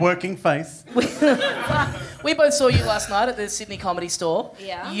With your working face. We both saw you last night at the Sydney Comedy Store.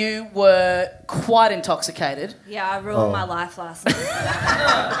 Yeah. You were quite intoxicated. Yeah, I ruined my life last night.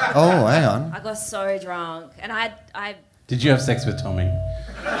 Oh, hang on. I got so drunk, and I Did you have sex with Tommy?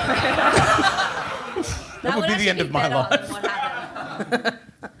 that would be the actually end of my better life. than what happened.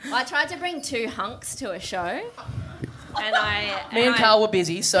 I tried to bring 2 hunks to a show, and Me and Carl were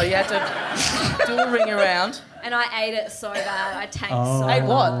busy, so you had to do a ring around. And I ate it so bad. I tanked so Ate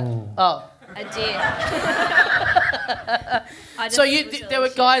what? hard. Oh. I did. I just So was there were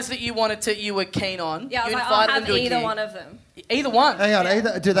really guys that you were keen on. shit. Yeah, I was you like, I'll invited have them to a either gig. one of them. Either one. Hang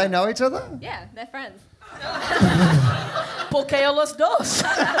on, do they know each other? Yeah, they're friends. ¿Por qué a los dos?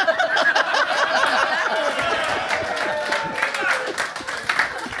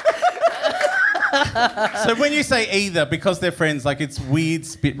 So when you say either, because they're friends, like it's weird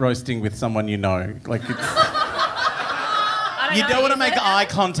spit roasting with someone you know. Like it's... You don't want to make eye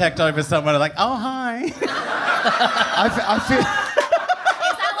contact over someone like, oh, hi. I feel... Is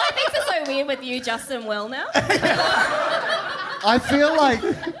that why things are so weird with you, Justin, Will, now? I feel like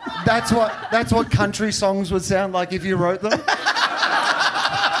that's what country songs would sound like if you wrote them.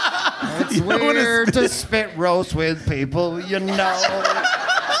 It's You don't wanna weird to spit roast with people, you know.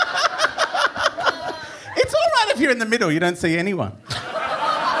 It's all right if you're in the middle, you don't see anyone.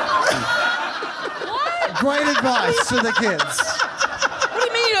 Great advice to the kids. What do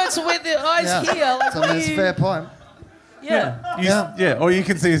you mean you don't sweat the eyes here? Like, So what do that's a you... fair point. Yeah. Yeah. All you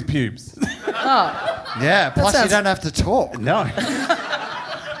can see is pubes. Yeah, plus sounds- you don't have to talk. No.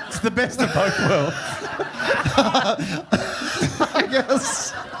 It's the best of both worlds. I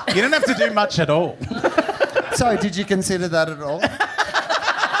guess. You don't have to do much at all. So, did you consider that at all?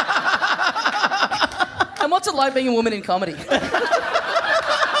 And what's it like being a woman in comedy?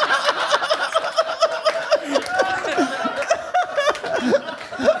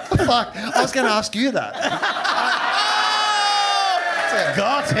 Fuck, I was going to ask you that.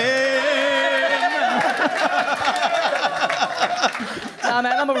 Got him! Nah,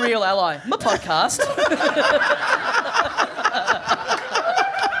 man, I'm a real ally. I'm a podcast.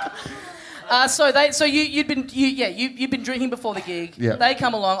 You'd been drinking before the gig. Yeah. They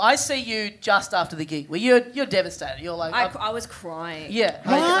come along. I see you just after the gig, where you're devastated. You're like, I was crying. yeah.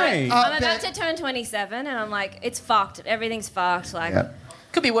 Why? I'm about to turn 27, and I'm like, it's fucked. Everything's fucked. Like, Yeah.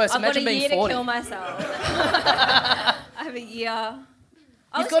 Could be worse. I've got Imagine a being year 40. to kill myself. I have a year. I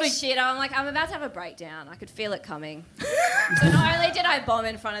You've was got just shit. I'm like, I'm about to have a breakdown. I could feel it coming. So not only did I bomb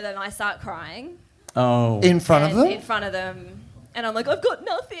in front of them, I start crying. Oh. In front of And them? In front of them. And I'm like, I've got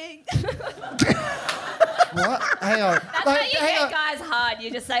nothing. What? Hang on. That's how you get guys hard.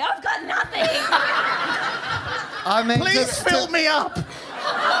 You just say, I've got nothing. I mean, Please fill me up.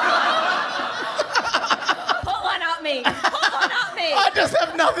 Put one up me. Put one up me. I just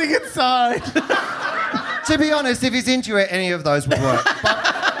have nothing inside. to be honest, if he's into it, any of those would work.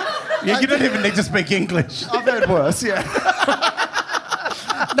 But You don't even need to speak English. I've heard worse, yeah.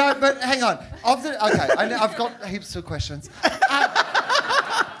 No, but hang on. I've got heaps of questions.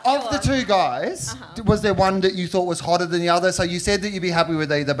 Of the two guys, was there one that you thought was hotter than the other? So you said that you'd be happy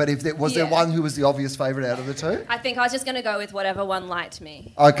with either, but was there Yeah. one who was the obvious favourite out of the two? I think I was just going to go with whatever one liked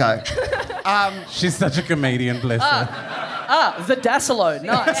me. Okay. She's such a comedian, bless her. The Dassilo.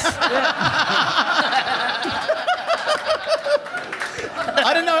 Nice.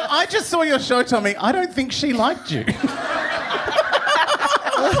 I don't know. I just saw your show, Tommy. I don't think she liked you.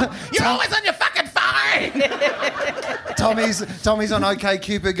 You're always on your fucking phone. Tommy's on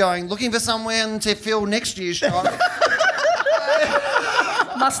OkCupid going, looking for someone to fill next year's show.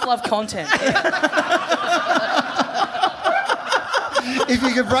 Must love content. If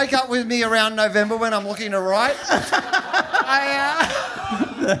you could break up with me around November when I'm looking to write.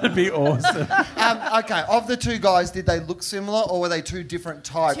 That'd be awesome. Okay, of the two guys, did they look similar or were they two different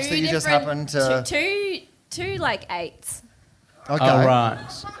types that you just happened to... Two like eights. Okay. All right.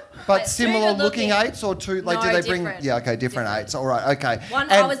 But Like, similar two looking good-looking. eights or two... Like, No, did they bring... different. Yeah, okay, different eights. All right, okay. One,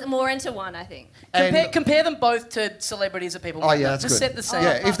 And- I was more into one, I think. Compare them both to celebrities that people. Oh might yeah, know. that's Just good. set the scene.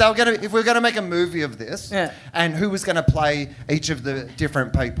 Yeah, if we're gonna make a movie of this, Yeah. and who was gonna play each of the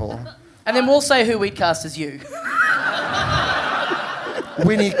different people, And then we'll say who we'd cast as you.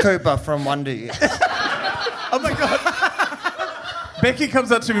 Winnie Cooper from Wonder Years. Oh my God. Becky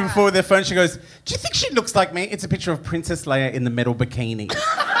comes up to me before their phone. She goes, "Do you think she looks like me?" It's a picture of Princess Leia in the metal bikini.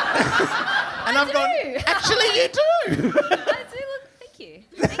 And I've gone, actually, you do. I do look. Thank you.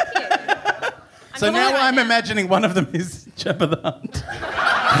 Thank you. So now I'm imagining one of them is Jabba the Hutt.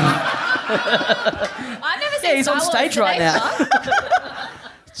 I've never seen he's on Star Wars. stage Do right they now.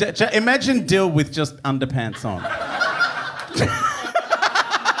 fuck? Imagine Dill with just underpants on.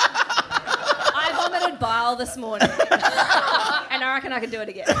 I vomited bile this morning. And I reckon I can do it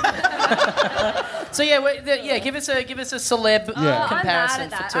again. So yeah, give us a celeb I'm mad comparison at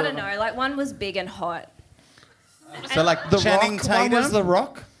that. for two I of don't them. know. Like one was big and hot. So like The Channing Rock. Tatum. One was The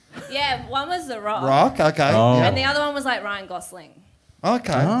Rock. Yeah, one was The Rock. Rock. Okay. Oh. Yeah. And the other one was like Ryan Gosling.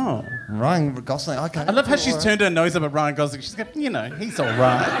 Okay. Oh. Ryan Gosling. Okay. I love how she's turned her nose up at Ryan Gosling. She's going, he's all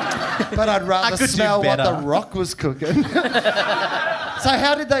right. But I'd rather could do smell what better. The Rock was cooking. So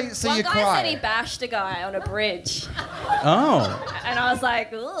how did they see One you guy cry? said he bashed a guy on a bridge. Oh. And I was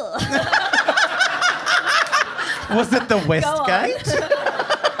like, ugh. Was it the Go on. Westgate?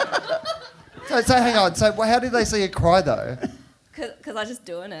 So hang on. So how did they see you cry though? Because I was just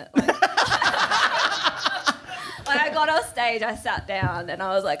doing it. Like, when I got off stage, I sat down and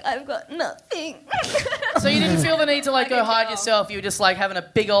I was like, I've got nothing. So you didn't feel the need to like go didn't hide know. yourself. You were just like having a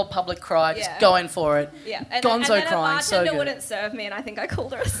big old public cry, just Yeah. going for it. Yeah. And Gonzo then crying, a so bartender good. wouldn't serve me and I think I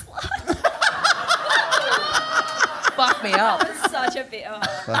called her a slut. Fuck me up. It was such a bit. Oh.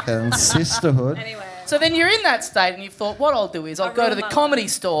 Fucking sisterhood. Anyway. So then you're in that state and you've thought, what I'll do is I'll I go to ruined the my comedy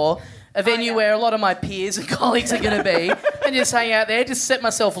life. store, a venue yeah. where a lot of my peers and colleagues are going to be, and just hang out there, just set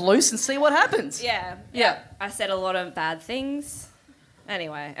myself loose and see what happens. Yeah. Yeah. I said a lot of bad things.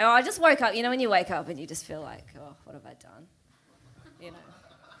 Anyway, I just woke up. You know when you wake up and you just feel like, oh, what have I done? You know.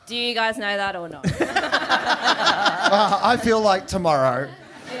 Do you guys know that or not? I feel like tomorrow.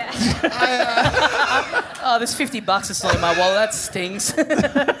 Yeah. Oh, there's $50 or something in my wallet. That stings.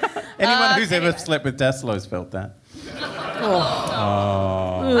 Anyone who's ever anyway. slept with Daslo's felt that.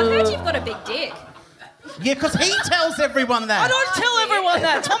 I heard you've got a big dick. Yeah, because he tells everyone that. I don't tell everyone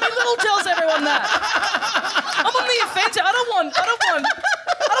that. Tommy Little tells everyone that. I'm on the offensive. I don't want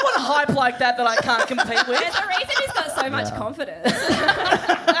hype like that I can't compete with. There's a reason he's got so much confidence. He's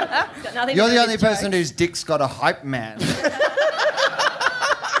got nothing You're to do the with only his person jokes. whose dick's got a hype man.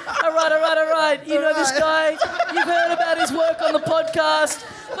 All right. You know this guy. You've heard about his work on the podcast.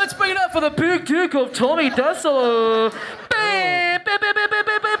 Let's bring it up for the big dick of Tommy Dassler.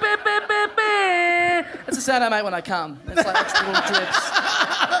 That's the sound I make when I come. It's like extra little drips.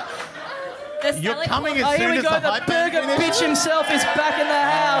 The You're selling coming point- Oh, as here soon we as go. the The hype man burger finishes. bitch himself is back in the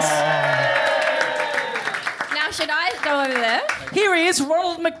house. Now, should I go over there? Here he is,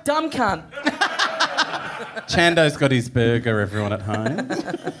 Ronald McDumbcunt. Chando's got his burger, everyone at home.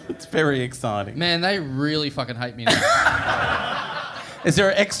 It's very exciting. Man, they really fucking hate me now. Is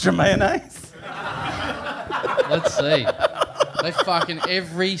there extra mayonnaise? Let's see. They fucking...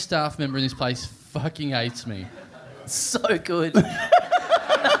 Every staff member in this place fucking hates me. So good. Well,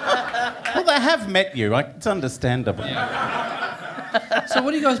 they have met you. It's understandable. So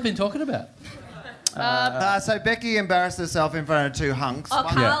what have you guys been talking about? So Becky embarrassed herself in front of two hunks. Oh,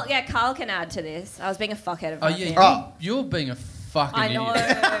 One- Carl, yeah, Carl can add to this. I was being a fuckhead of Oh, front yeah, of him. Oh. you're being a fucking I know.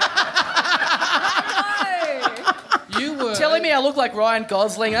 idiot. I know. You were... Telling me I look like Ryan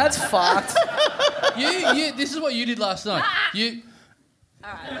Gosling, that's fucked. You, this is what you did last night. You...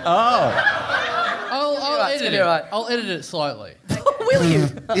 Oh. I'll right, edit it's it. gonna be right. I'll edit it slightly. Will you?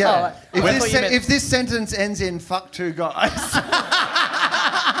 Yeah. Oh, I thought you meant- If this sentence ends in "fuck two guys,"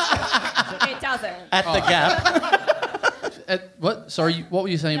 It doesn't. At the Gap. What? Sorry, what were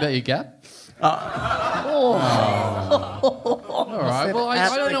you saying about your gap? All right. Well, I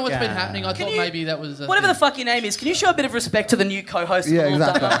at don't the know what's been Gap. happening. I thought you- maybe that was... Whatever the fuck your name is, can you show a bit of respect to the new co-host Yeah, of the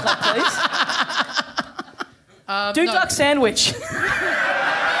Little exactly. Duck Club, please? Do no. duck sandwich.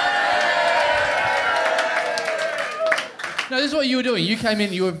 No, this is what you were doing. You came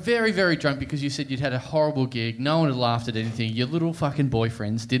in, you were very, very drunk because you said you'd had a horrible gig. No one had laughed at anything. Your little fucking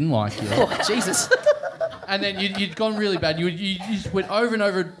boyfriends didn't like you. Oh, Jesus. And then you'd gone really bad. You just went over and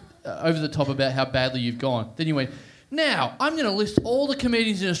over the top about how badly you've gone. Then you went, now, I'm going to list all the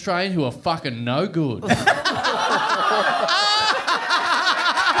comedians in Australia who are fucking no good.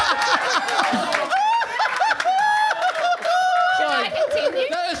 Should I continue?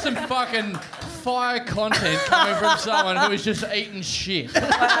 That is some fucking fire content coming from someone who is just eating shit.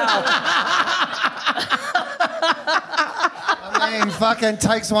 I mean, fucking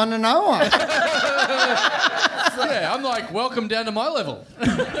takes one to know one. Yeah, I'm like, welcome down to my level.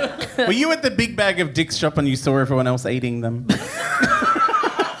 Were you at the big bag of dicks shop and you saw everyone else eating them?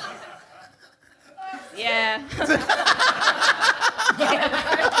 Yeah.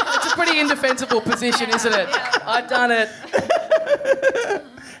 It's a pretty indefensible position, isn't it? I've done it.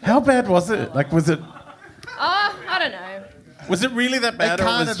 How bad was it? Like, was it Oh, I don't know. really that bad? It or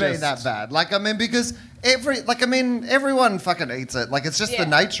can't was have been just- that bad. Like, I mean, because everyone fucking eats it. Like, it's just the Yeah.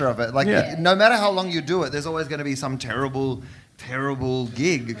 nature of it. Like, Yeah. no matter how long you do it, there's always going to be some terrible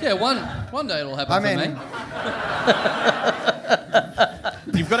gig. Yeah, one day it'll happen I for mean- me.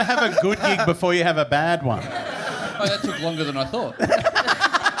 got to have a good gig before you have a bad one. Oh, that took longer than I thought.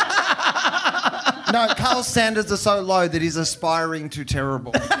 No, Carl's standards are so low that he's aspiring to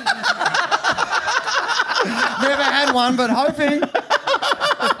terrible. Never had one, but hoping.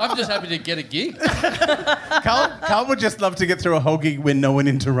 I'm just happy to get a gig. Carl would just love to get through a whole gig when no one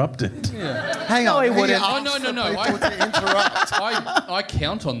interrupted. Hang on. he wouldn't. Oh, no. To interrupt. I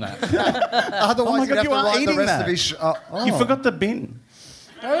count on that. Otherwise, Oh my you'd God, have you to are write the eating rest that. of his... You forgot the bin.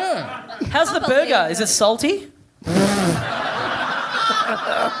 Oh, yeah. How's the burger? Is it salty?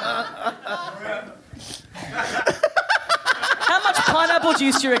 How much pineapple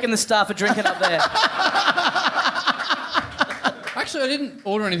juice do you reckon the staff are drinking up there? Actually, I didn't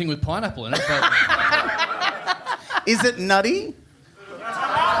order anything with pineapple in it, but... Is it nutty?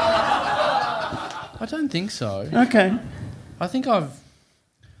 I don't think so. Okay. I think I've...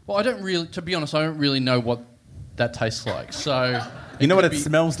 Well, I don't really... To be honest, I don't really know what that tastes like, so... You know what could it be-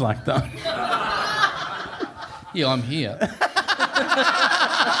 smells like, though? Yeah, I'm here.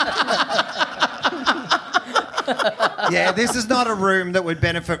 Yeah, this is not a room that would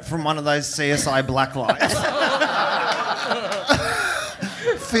benefit from one of those CSI black lights.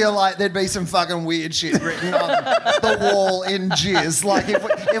 Feel like there'd be some fucking weird shit written on the wall in jizz. Like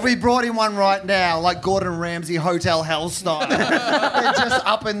if we brought in one right now, like Gordon Ramsay Hotel Hell style, they're just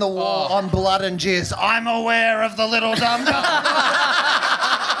up in the wall on blood and jizz. I'm aware of the little dumb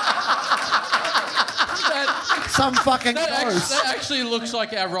some fucking ghost. That actually looks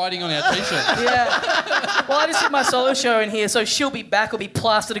like our writing on our T-shirt. Yeah. Well, I just did my solo show in here, so She'll Be Back will be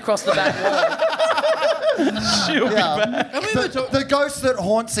plastered across the back wall. She'll be back. Have we ever talked... The ghost that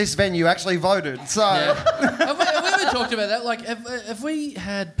haunts this venue actually voted. So have we ever talked about that? Like, have we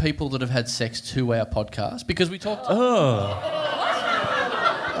had people that have had sex to our podcast? Because we talked... Oh.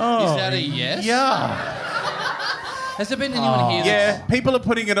 Is that a yes? Yeah. Has there been anyone here Yeah, that's... people are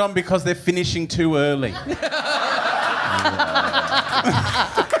putting it on because they're finishing too early.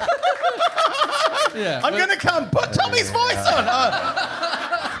 Yeah. I'm going to come. Put Tommy's voice on.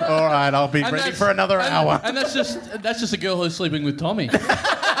 All right, I'll be ready for another hour. And that's just a girl who's sleeping with Tommy.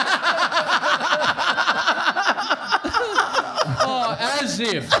 Oh, as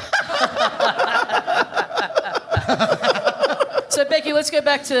if. So, Becky, let's go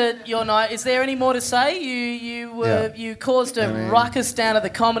back to your night. Is there any more to say? You caused a ruckus down at the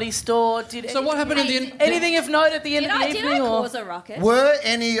Comedy Store. So what happened at the end? Anything of note at the end of the Did evening? I or? cause a ruckus? were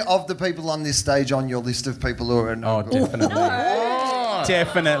any of the people on this stage on your list of people who are no Oh, good? definitely.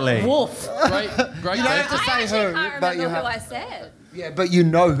 Definitely. Wolf. Great You don't have to I say actually who, can't but you remember have. who I said. Yeah, but you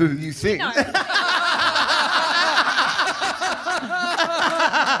know who you think. No.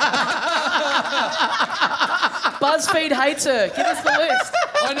 BuzzFeed hates her. Give us the list.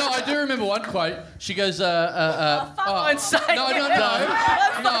 I know. I do remember one quote. She goes, Don't say it. No.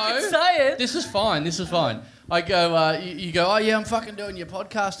 Fucking say it. This is fine. I go, you go, oh, yeah, I'm fucking doing your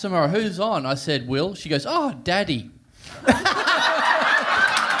podcast tomorrow. Who's on? I said, Will. She goes, oh, Daddy.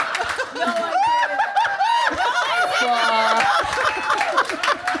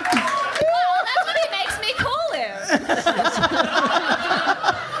 Well, that's what it makes me call him.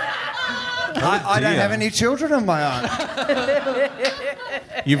 I don't have any children of my own.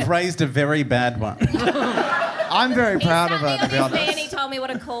 You've raised a very bad one. I'm very He proud sat of me her, to on be his knee and honest. he told me what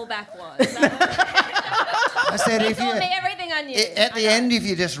a callback was. I said, He if you told me everything I knew. at the end, if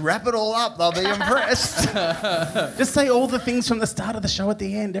you just wrap it all up, they'll be impressed. Just say all the things from the start of the show at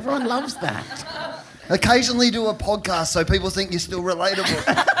the end. Everyone loves that. Occasionally do a podcast so people think you're still relatable.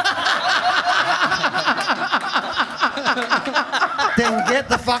 Then get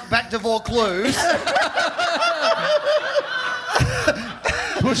the fuck back to Vaucluse.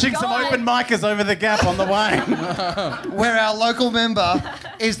 Pushing some open micers over the gap on the way. Where our local member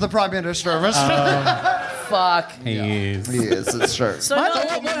is the Prime Minister of Australia. Fuck. He is. Yes, it's true. So My no,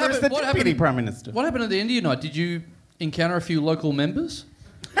 local member is the what Deputy happened- Prime Minister. What happened at the end of your night? Did you encounter a few local members?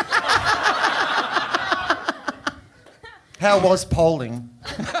 How was polling?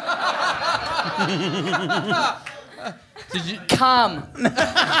 Did you? calm.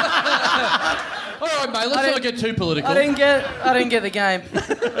 All right, mate. Let's not get too political. I didn't get the game.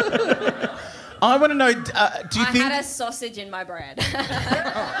 I want to know, do you I think... had a sausage in my bread. There you go,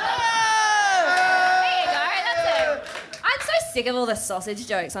 that's it. I'm so sick of all the sausage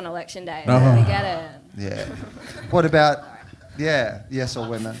jokes on election day. I don't get it. Yeah. What about, yes or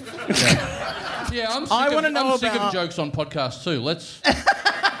women? Yeah, I'm sick, I of, wanna know I'm sick of about- jokes on podcasts too. Let's.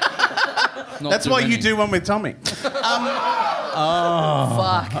 Not That's too why many. you do one with Tommy. Fuck.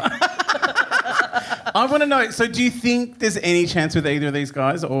 I want to know. So, do you think there's any chance with either of these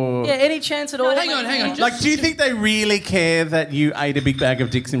guys, or Yeah, any chance at all? Hang on. like, do you think they really care that you ate a big bag of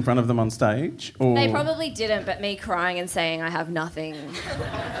dicks in front of them on stage? Or They probably didn't, but me crying and saying I have nothing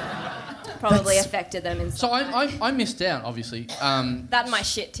probably affected them in some So I missed out, obviously. That and my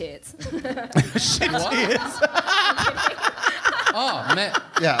shit tits. shit What? tears? Oh, man.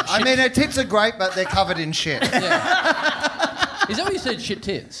 Yeah, I mean, her tits are great, but they're covered in shit. Yeah. Is that what you said, shit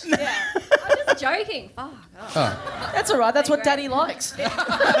tits? Yeah. I'm just joking. Fuck. Oh. Oh. That's all right. That's what Daddy likes.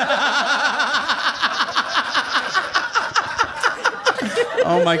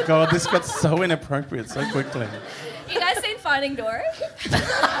 Oh my god, this got so inappropriate so quickly. You guys seen Finding Dory?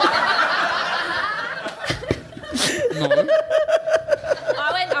 No.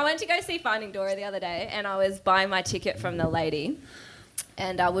 I went to go see Finding Dory the other day, and I was buying my ticket from the lady,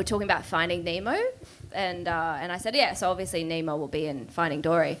 and we were talking about Finding Nemo, and I said, yeah, so obviously Nemo will be in Finding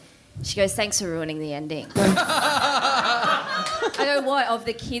Dory. She goes, thanks for ruining the ending. I go, what, of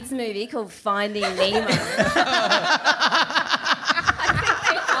the kids' movie called Finding Nemo? I think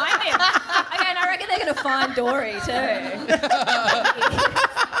they find him. Okay, and I reckon they're going to find Dory too.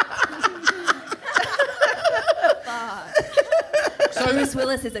 So Bruce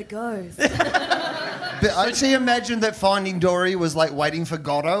Willis is a ghost. But I actually imagined that Finding Dory was like Waiting for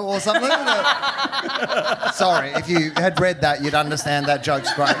Godot or something. Sorry, if you had read that, you'd understand that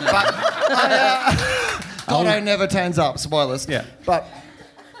joke's great. But Godot never turns up. Spoilers. Yeah. But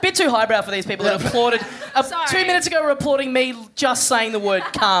Bit too highbrow for these people that applauded. Sorry. 2 minutes ago, were applauding me just saying the word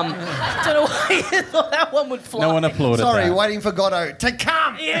 "come." Don't know why you thought that one would fly. No one applauded sorry, that. Waiting for Godot to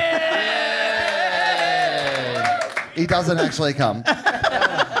come. He doesn't actually come.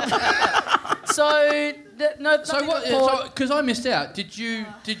 So no. So what? So because I missed out. Did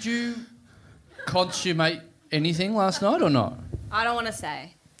you consummate anything last night or not? I don't want to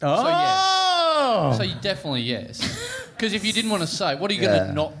say. Oh! So you definitely yes. Because if you didn't want to say, what are you going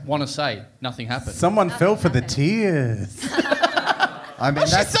to not want to say? Nothing happened. Someone fell for the tears. I mean,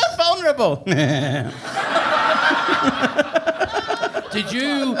 She's that's so vulnerable. Did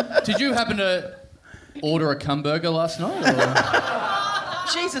you happen to order a cum burger last night?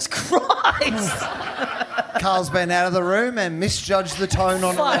 Or? Jesus Christ! Carl's been out of the room and misjudged the tone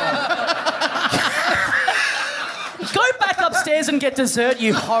on it. Go back upstairs and get dessert,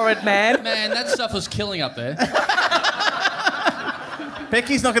 you horrid man. Man, that stuff was killing up there.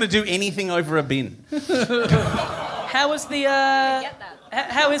 Becky's not going to do anything over a bin. How was the? Get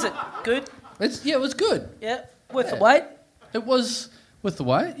that. How is it? Good. It was good. Yeah. Worth the wait. It was with the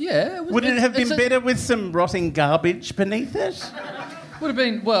weight. Yeah. Wouldn't it have been better with some rotting garbage beneath it? Would have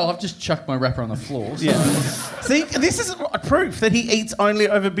been. Well, I've just chucked my wrapper on the floor. So. Yeah. See, this is a proof that he eats only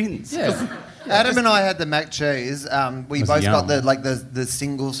over bins. Yeah. Adam and I had the mac cheese. We Was both yum. got the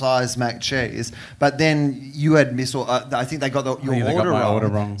single size mac cheese, but then you had I think they got your they got order, my wrong. order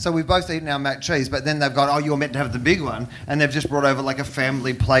wrong. So we've both eaten our mac cheese, but then they've gone, oh, you were meant to have the big one, and they've just brought over like a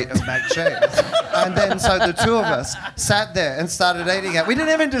family plate of mac cheese. And then so the two of us sat there and started eating it. We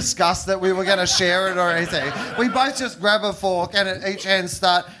didn't even discuss that we were going to share it or anything. We both just grab a fork and at each hand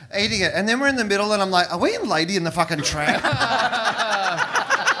start eating it, and then we're in the middle, and I'm like, are we in Lady in the fucking Tramp?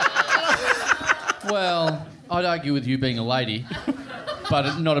 Well, I'd argue with you being a lady,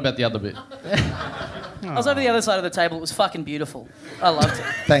 but not about the other bit. I was over the other side of the table. It was fucking beautiful. I loved it.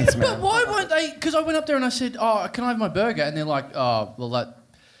 Thanks, But man. why won't they? Because I went up there and I said, "Oh, can I have my burger?" And they're like, "Oh, well,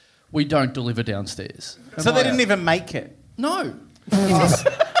 we don't deliver downstairs." So they didn't even make it. No.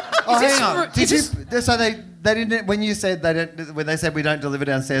 Oh, hang on. is So they didn't. When you said they didn't, when they said we don't deliver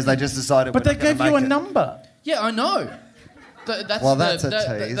downstairs, they just decided. But we're they not gonna gave you a make it. number. Yeah, I know. That's That's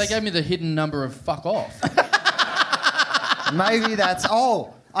a tease. They gave me the hidden number of fuck off. Maybe that's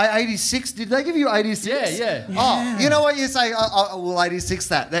 86. Did they give you 86? Yeah. Oh, you know what you say? Well, 86.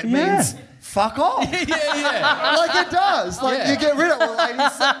 That means fuck off. yeah. Like it does. Like Yeah. you get rid of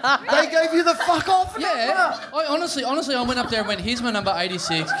 86. They gave you the fuck off. Yeah. number. I honestly, I went up there and went, "Here's my number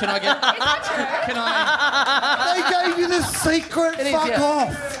 86. Can I get? Is that true? Can I? They gave you the secret It is, fuck yeah.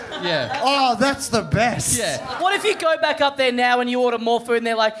 off. Yeah. Oh, that's the best. Yeah. What if you go back up there now and you order more food and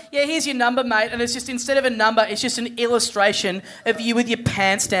they're like, yeah, here's your number, mate, and it's just, instead of a number, it's just an illustration of you with your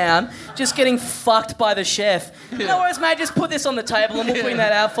pants down, just getting fucked by the chef. No worries, mate, just put this on the table and we'll bring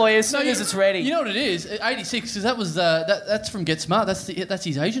that out for you as soon as it's ready. You know what it is? 86, because that was that's from Get Smart. That's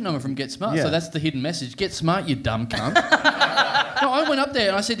his agent number from Get Smart. Yeah. So that's the hidden message. Get smart, you dumb cunt. No, I went up there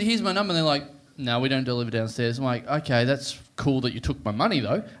and I said, "Here's my number," and they're like, "No, we don't deliver downstairs." I'm like, "Okay, that's cool that you took my money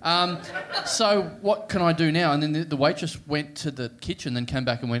though. So what can I do now?" And then the waitress went to the kitchen, then came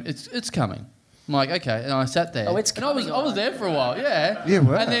back and went, "It's coming." I'm like, okay, and I sat there. Oh, it's and I was coming on. there for a while, yeah. Yeah,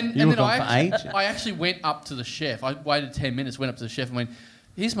 wow. And then, You were and then gone for ages. I actually went up to the chef. I waited 10 minutes, went up to the chef and went,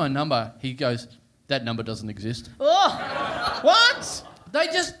 here's my number. He goes, that number doesn't exist. Oh, What? They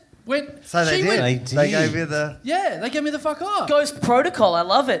just went... So they she did. went- They They did. gave you the. Yeah, they gave me the fuck up. ghost protocol. I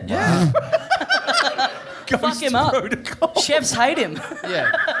love it. Yeah. Fuck him up. Protocol. Chefs hate him. Yeah.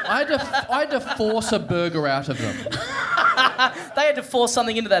 I had to force a burger out of them. They had to force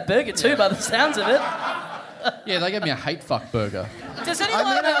something into that burger too, by the sounds of it. Yeah, they gave me a hate fuck burger. Does I anyone?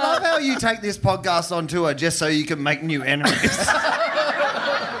 mean, I love how you take this podcast on tour just so you can make new enemies.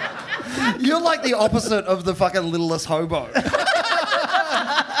 You're like the opposite of the fucking littlest hobo.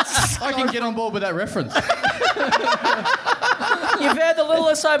 I can get on board with that reference. You've heard the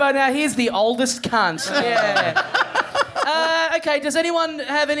littlest hobo, now here's the oldest cunt. Yeah. Okay, does anyone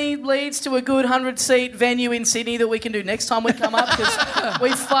have any leads to a good 100-seat venue in Sydney that we can do next time we come up? Because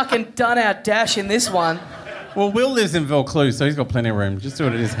we've fucking done our dash in this one. Well, Will lives in Vaucluse, so he's got plenty of room. Just do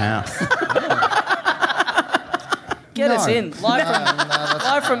it at his house. Get us No. in.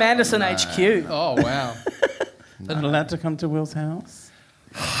 Live from Anderson HQ. Oh, wow. Not allowed to come to Will's house.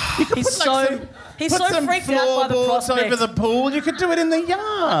 He's so freaked out by the prospect. over the pool. You could do it in the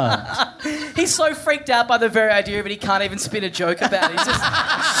yard. He's so freaked out by the very idea of it, he can't even spin a joke about it. He's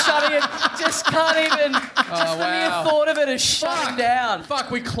just shutting it. Just can't even. Just the mere wow. thought of it is shutting down. Fuck,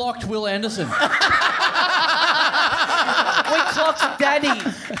 we clocked Will Anderson. We clocked Daddy.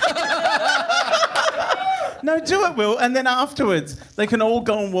 No, do it, Will, and then afterwards they can all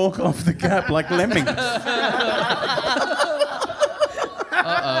go and walk off the gap like lemmings.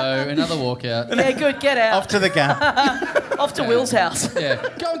 Uh-oh, another walkout. Yeah, good. Get out. Off to the gap. Off to Will's house. Yeah,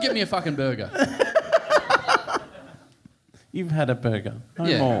 go and get me a fucking burger. You've had a burger. No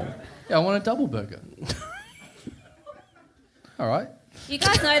Yeah. more. Yeah, I want a double burger. All right. You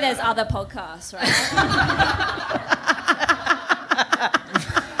guys know there's other podcasts, right?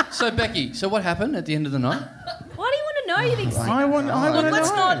 So, Becky, so what happened at the end of the night? Why do you want to know, you big I want to Let's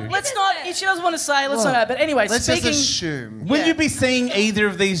know. not. If she doesn't want to say, let's not. But anyway, Let's speaking. just assume. Will you be seeing either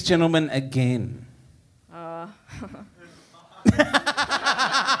of these gentlemen again? Hang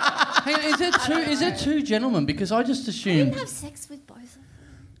on, is there two gentlemen? Because I just I assumed... didn't have sex with both of them.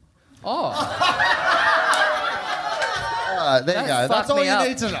 Oh, There you go. fucked That's all me you up.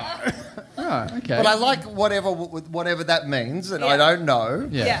 need to know. right, okay. But I like whatever that means, and I Yeah. don't know.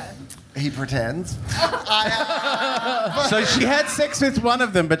 Yeah. He pretends. So she had sex with one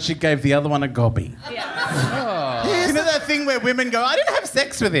of them, but she gave the other one a gobby. Yeah. You know that thing where women go, I didn't have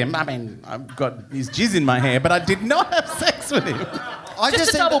sex with him. I mean, I've got his jizz in my hair, but I did not have sex with him.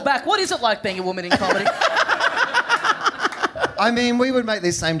 Just to double back, what is it like being a woman in comedy? I mean, we would make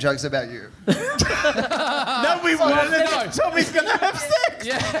these same jokes about you. No, we wouldn't. no. Tommy's going to have sex.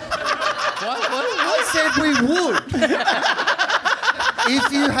 Yeah. What? I said we would.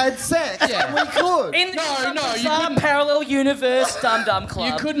 If you had sex, Yeah. we could. In No, some no, you bizarre couldn't. parallel universe, Dum Dum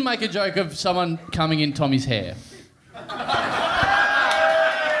Club. You couldn't make a joke of someone coming in Tommy's hair.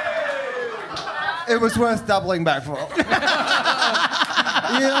 It was worth doubling back for.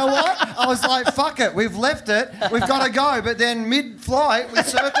 You know what? I was like, fuck it, we've left it, we've got to go. But then mid-flight, we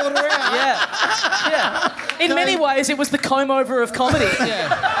circled around. Yeah. In many ways, it was the comb over of comedy.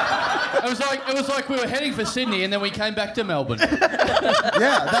 Yeah. It was like we were heading for Sydney and then we came back to Melbourne.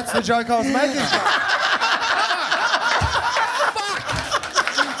 Yeah, that's the joke I was making.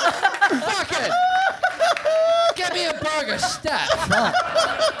 Fuck it! Get me a burger, stat.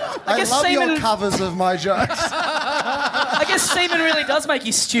 I guess love your semen- covers of my jokes. I guess semen really does make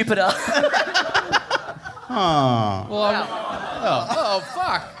you stupider. Oh, Well, oh,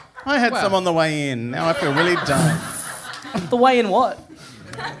 fuck. I had Wow. some on the way in. Now I feel really dumb. The way in what?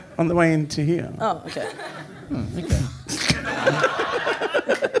 On the way into here. Oh, okay. Okay.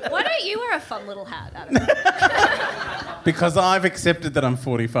 Why don't you wear a fun little hat, Adam? Because I've accepted that I'm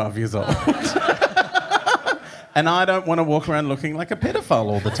 45 years old. And I don't want to walk around looking like a pedophile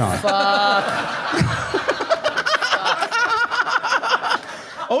all the time.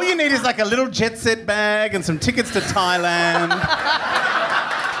 All you need is like a little jet set bag and some tickets to Thailand.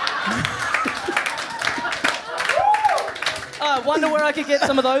 I wonder where I could get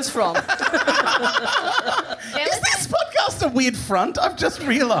some of those from. There Is was this podcast a weird front? I've just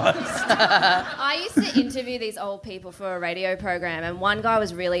realised. I used to interview these old people for a radio program, and one guy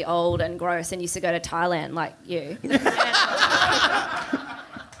was really old and gross and used to go to Thailand, like you.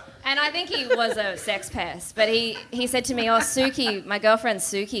 And I think he was a sex pest, but he said to me, oh, Suki, my girlfriend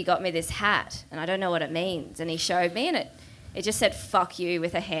Suki got me this hat, and I don't know what it means. And he showed me, and it just said, fuck you,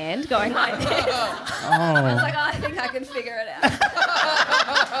 with a hand going like this. I was like, oh, I think I can figure it out.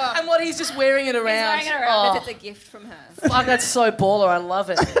 And what, he's just wearing it around? He's wearing it around because it's a gift from her. Fuck, that's so baller. I love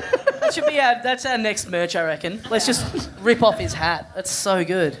it. That's our next merch, I reckon. Let's just rip off his hat. That's so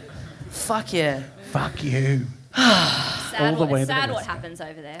good. Fuck yeah. Fuck you. Sad, All the way to sad the what west. happens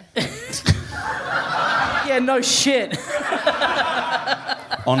over there. Yeah, no shit.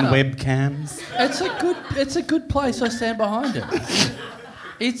 On webcams. It's a good place. I stand behind it.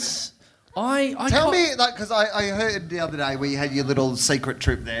 It's I Tell can't- me, like, because I heard the other day where you had your little secret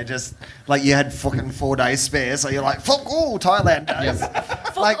trip there, just like you had fucking 4 days spare, so you're like, fuck all Thailand days.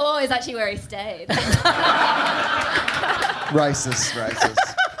 Yep. Like- Fuck is actually where he stayed. Racist.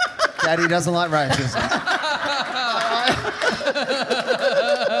 Daddy doesn't like racism.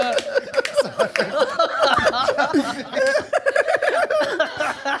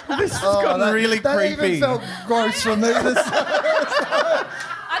 This has gotten really that creepy. even felt gross for me.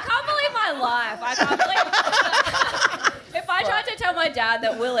 I can't believe my life. I can't believe... If I tried to tell my dad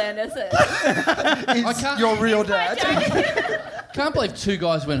that Will Anderson... It's your real dad. Can't believe 2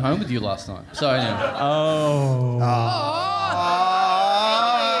 guys went home with you last night. So anyway. Oh.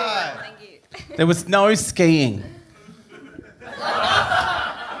 Thank you. There was no skiing.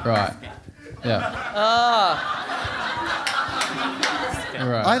 Right. Yeah.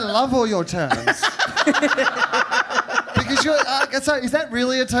 Right. I love all your terms. Because you're. So is that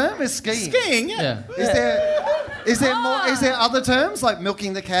really a term? Is skiing? Skiing, yeah. Yeah. Is there more? Is there other terms like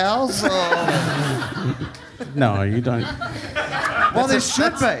milking the cows? Or... No, you don't. Well, there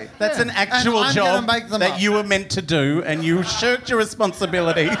should be. That's an actual And I'm job gonna make them that up. you were meant to do, and you shirked your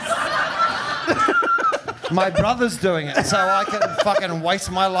responsibilities. My brother's doing it, so I can fucking waste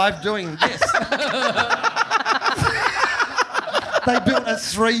my life doing this. They built a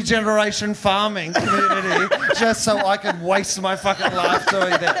 3-generation farming community just so I could waste my fucking life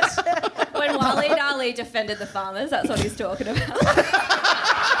doing this. When Waleed Ali defended the farmers, that's what he's talking about.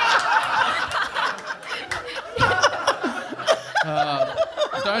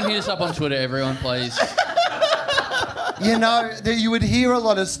 Don't hit us up on Twitter, everyone, please. You know, you would hear a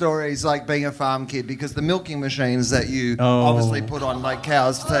lot of stories like being a farm kid because the milking machines that you obviously put on like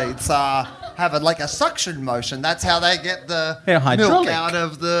cows' teats have a suction motion. That's how they get the milk hydraulic. out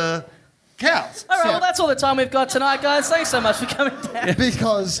of the cows. All right, well, that's all the time we've got tonight, guys. Thanks so much for coming down.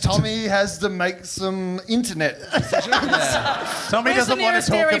 Because Tommy has to make some internet decisions. Tommy Where's the doesn't want to nearest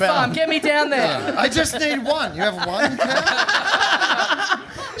talk dairy about. farm? Get me down there. I just need one. You have one cow?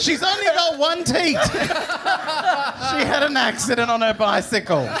 She's only got one teat. She had an accident on her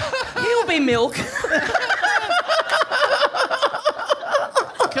bicycle. He'll be milk.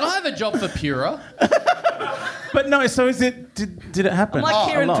 Can I have a job for Pura? But no, so is it? Did it happen? I'm like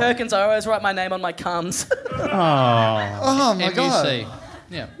Kieran a lot. Perkins. I always write my name on my cums. Oh my god. MUC.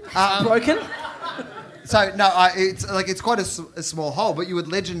 Yeah. Broken? So no, it's quite a small hole, but you would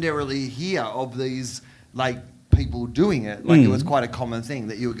legendarily hear of these like people doing it. Like it was quite a common thing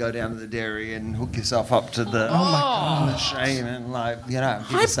that you would go down to the dairy and hook yourself up to the machine and give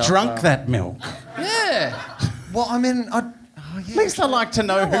I've yourself drunk that milk. Yeah. Well, I mean, At least I like to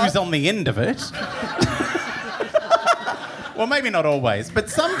know who's on the end of it. Well, maybe not always, but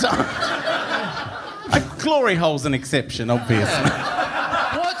sometimes. A glory hole's an exception, obviously.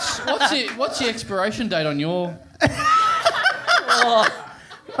 What's the expiration date on your?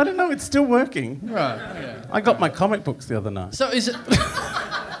 I don't know, it's still working. Right. Okay. I got my comic books the other night. So is it?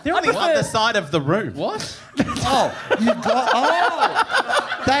 They're on the other side of the room. What?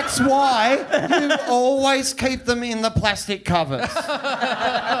 that's why you always keep them in the plastic covers.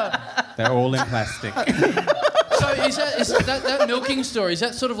 They're all in plastic. So is that milking story? Is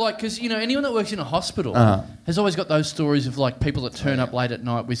that sort of like because anyone that works in a hospital has always got those stories of like people that turn up late at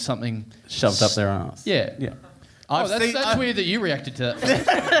night with something Shoved up their ass. Yeah. Yeah. That's weird that you reacted to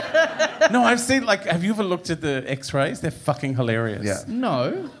that. No, I've seen, have you ever looked at the x-rays? They're fucking hilarious. Yeah.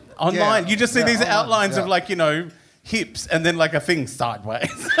 No. Online, Yeah. you just see these online, outlines yeah. of hips and then a thing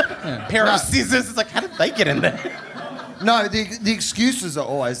sideways. Pair of scissors. It's like, how did they get in there? No, the excuses are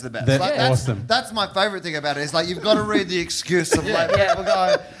always the best. They're That's awesome. That's my favourite thing about it. Is you've got to read the excuse of Yeah. people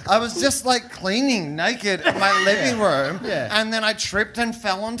going, I was just cleaning naked in my living room, Yeah. and then I tripped and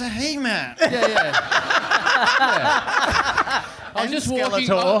fell onto He-Man. Yeah. I was just walking.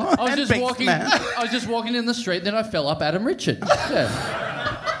 Skeletor I was and just Beast walking. Man. I was just walking in the street. Then I fell up Adam Richard. Yeah.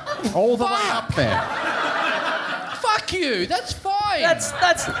 All the way up there. Fuck you. That's fine. That's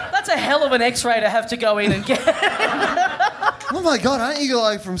a hell of an X-ray to have to go in and get. Oh my God, aren't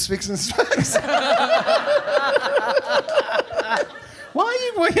you from Spicks and Specks? Why are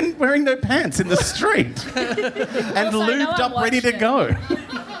you wearing no pants in the street? And Also, no lubed one up, ready to watched go.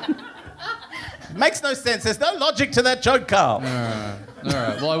 Makes no sense. There's no logic to that joke, Carl. All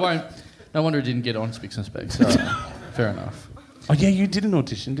right. Well, I won't. No wonder it didn't get on Spicks and Specs. So, fair enough. Oh, yeah, you did an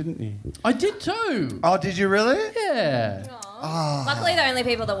audition, didn't you? I did too. Oh, did you really? Yeah. Luckily, the only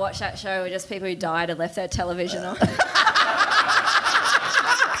people that watch that show were just people who died and left their television on.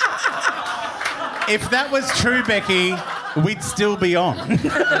 If that was true, Becky, we'd still be on.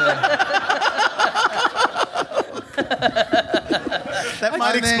 That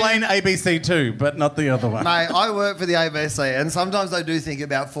might explain ABC too, but not the other one. Mate, I work for the ABC, and sometimes I do think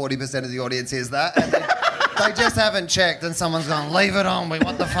about 40% of the audience hears that, and they just haven't checked, and someone's gone, leave it on, we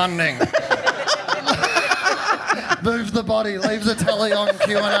want the funding. Move the body, leave the telly on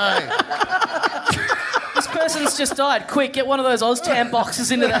Q&A. This person's just died. Quick, get one of those Oztam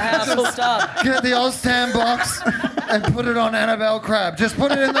boxes into the house. We'll start. Get the Oztam box and put it on Annabelle Crabb. Just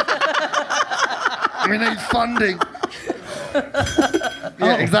put it in the... We need funding.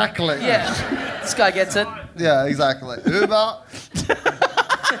 Yeah, exactly. Yeah, this guy gets it. Yeah, exactly. Uber.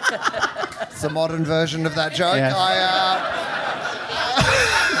 It's a modern version of that joke. Yeah.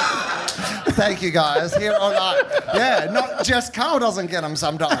 Thank you, guys. Here or not. Yeah, not just Carl doesn't get them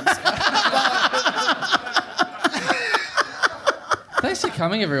sometimes. Thanks for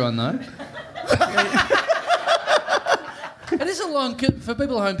coming, everyone, though. It is a long... For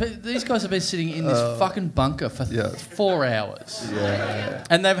people at home, these guys have been sitting in this fucking bunker for 4 hours. Yeah.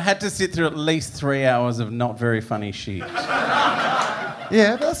 And they've had to sit through at least 3 hours of not very funny shit.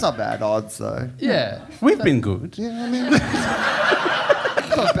 Yeah, that's not bad odds, though. Yeah. We've been good. Yeah, I mean...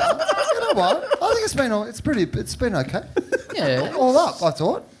 not bad. You know what? I think it's been okay. Yeah. All up, I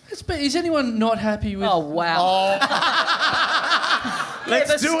thought. Is anyone not happy with... Oh, wow.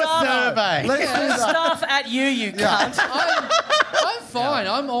 Let's do a survey. Let's do that. Staff at you cunt. I'm fine.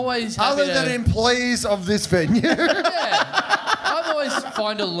 I'm always happy Other than employees of this venue. I'm always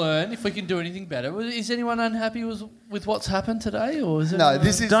fine to learn if we can do anything better. Is anyone unhappy with what's happened today, or is it? No,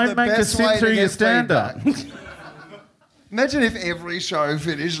 this is Don't the make us best sit way through to your get stand-up. feedback. Imagine if every show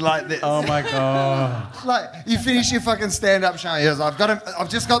finished like this. Oh my god. Like you finish your fucking stand-up show. Yes, I've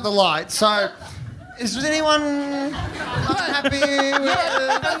just got the light. So, is anyone unhappy?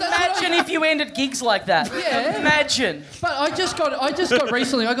 Imagine if you ended gigs like that. Yeah. Imagine. But I just got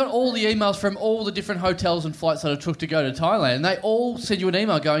recently. I got all the emails from all the different hotels and flights that I took to go to Thailand, and they all send you an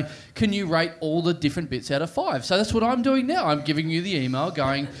email going, "Can you rate all the different bits out of 5?" So that's what I'm doing now. I'm giving you the email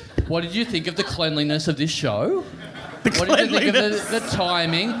going, "What did you think of the cleanliness of this show? What did you think of the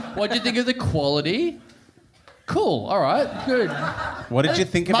timing? What did you think of the quality?" Cool. All right. Good. What did you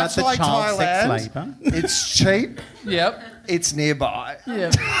think about Much the like child sex Thailand, labour? it's cheap. Yep. It's nearby.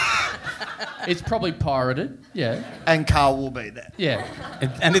 Yeah. It's probably pirated. Yeah. And Carl will be there. Yeah.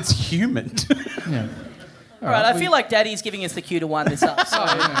 And it's humid. Yeah. All right, I feel like Daddy's giving us the cue to wind this up. So.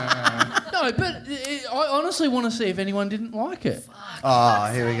 No, but I honestly want to see if anyone didn't like it. Oh,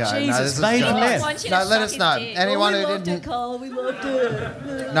 here we go. Jesus, no, this is they good. left. No, let us know. Anyone who didn't. Carl, we loved it.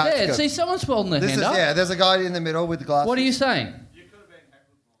 No, it's Yeah, good. see, someone's holding their This hand is, up. yeah, there's a guy in the middle with the glasses. What are you saying?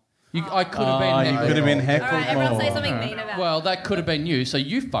 I could have been You heckled. could have been All heckled right, everyone say more. something mean about it. Well, that could have been you, so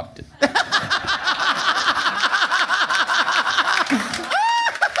you fucked it.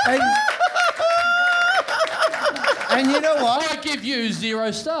 And you know what? I give you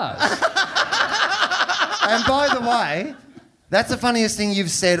 0 stars. And by the way, that's the funniest thing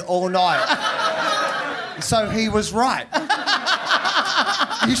you've said all night. So he was right.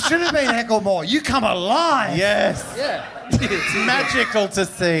 You should have been heckled more. You come alive. Yes. Yeah. It's magical to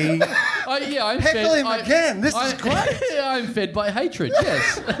see. I'm Heckle fed. him again. This is great. I'm fed by hatred,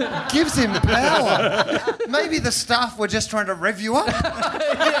 yes. Gives him power. Maybe the staff were just trying to rev you up.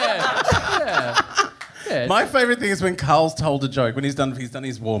 Yeah. My favourite thing is when Carl's told a joke, when he's done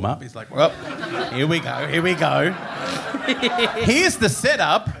his warm-up, he's like, well, here we go. Here's the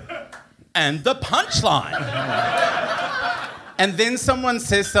setup and the punchline. And then someone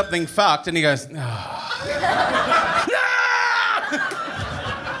says something fucked and he goes,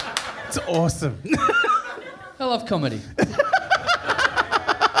 It's awesome. I love comedy.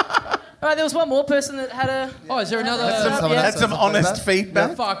 All right, there was one more person that had a... Oh, is there another? That's some honest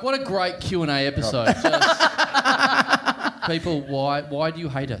feedback. Fuck, what a great Q&A episode. Just people, why do you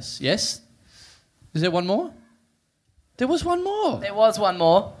hate us? Yes? Is there one more? There was one more. There was one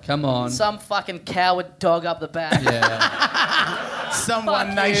more. Come on. Some fucking coward dog up the back. Yeah. Some Fuck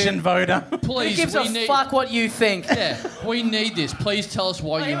One Nation you. voter. Please, Who gives we a need... fuck what you think? Yeah, we need this. Please tell us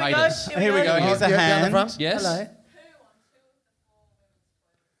why you Here we hate go. us. Here we go. Here's a Down the hand. front. Yes? Hello.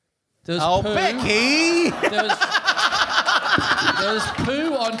 There's Oh, poo. Becky! There's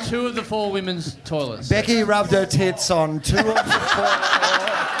poo on 2 of the 4 women's toilets. Becky rubbed her tits on 2 of the 4.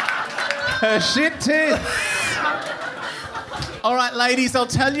 Her shit tits. All right, ladies, I'll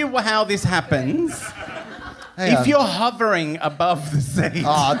tell you how this happens. Hang If on. you're hovering above the seat,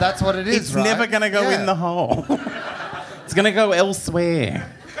 Oh, that's what it is, it's right? never going to go Yeah. in the hole. It's going to go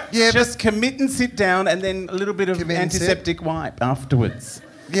elsewhere. Yeah, Just commit and sit down and then a little bit of Commit and sit. antiseptic wipe afterwards.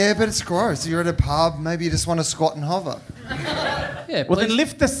 Yeah, but it's gross. You're at a pub, maybe you just want to squat and hover. Yeah, Well, please, then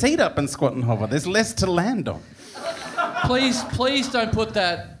lift the seat up and squat and hover. There's less to land on. please don't put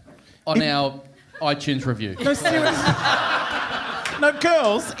that on our iTunes review. No, seriously. No,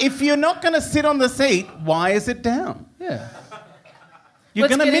 girls, if you're not going to sit on the seat, why is it down? Yeah. You're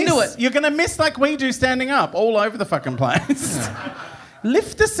Let's gonna get miss. into it. You're gonna miss like we do standing up all over the fucking place.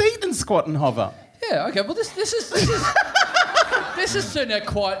 Lift the seat and squat and hover. Yeah. Okay. Well, this is this has turned out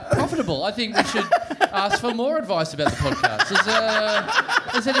quite profitable. I think we should ask for more advice about the podcast.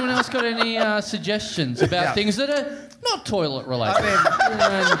 Has anyone else got any suggestions about Yeah. things that are not toilet related?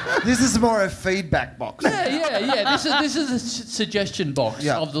 This is more a feedback box. Yeah. This is a suggestion box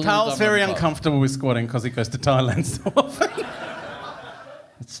Yeah. of the. Carl's Little very Dum Dum Club. uncomfortable with squatting because he goes to Thailand so often.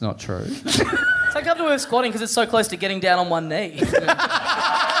 It's not true. It's uncomfortable with squatting because it's so close to getting down on one knee.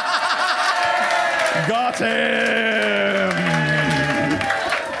 Got him.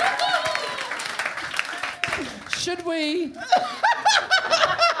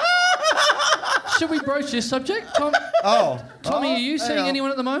 Should we broach this subject, Tom? Oh. Tommy, are you hang seeing on. anyone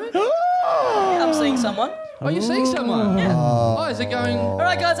at the moment? I'm seeing someone. Are you seeing someone? Yeah. Oh, is it going? All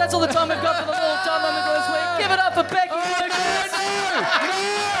right, guys, that's all the time we've got for the little time limit this week. Give it up for Becky.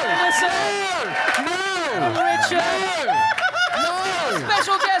 Richard.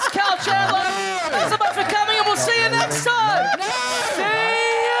 Special guest Cal Chandler. Thanks so much for coming, and we'll see you next time. See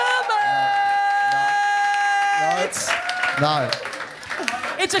you, mates. No.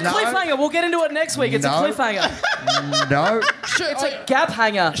 It's a cliffhanger. We'll get into it next week. It's a No. cliffhanger. No. It's a gap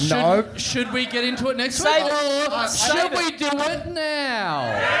hanger. No. Should we get into it next Save week? it. Or Save should it. we do it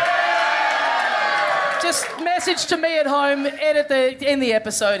now? Just message to me at home. Edit the end the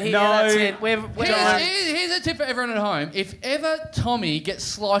episode here. No. That's it. We're Here's a tip for everyone at home. If ever Tommy gets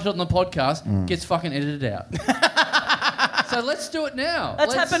slighted on the podcast, gets fucking edited out. So let's do it now.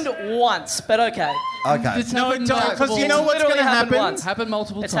 That's happened once, but okay. Okay. It's No, happened don't, because you know It's what's going to literally happened happen? once. Happened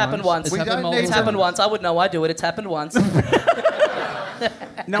multiple It's times. happened once. It's We happened don't multiple need It's to- happened once. I would know I do it. It's happened once. No,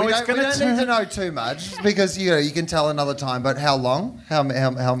 we it's don't, going we don't need to know too much because you can tell another time. But how long? How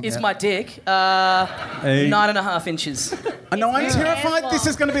Is my dick 9.5 inches? No, I'm It's terrified this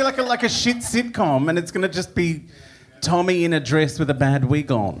is going to be like a shit sitcom, and it's going to just be Tommy in a dress with a bad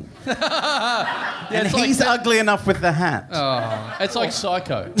wig on, and it's like he's that- ugly enough with the hat. It's like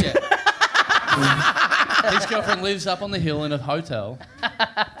Psycho. Yeah. His girlfriend lives up on the hill in a hotel.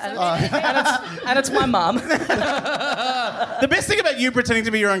 And it's my mum. The best thing about you pretending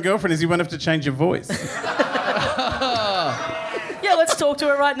to be your own girlfriend is you won't have to change your voice. Yeah, let's talk to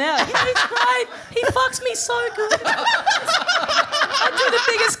her right now. Yeah, he's great. He fucks me so good. I do the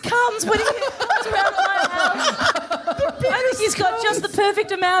biggest cums when he comes around my house. I think he's got just the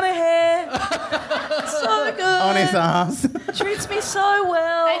perfect amount of hair. So good. On his ass. Treats me so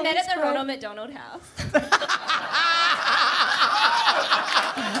well. I met He's at the great. Ronald McDonald house.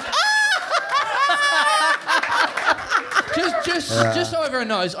 Just so everyone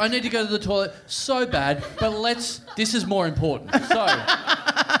knows, I need to go to the toilet so bad, but this is more important. So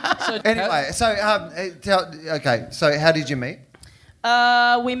Anyway, so okay. So how did you meet?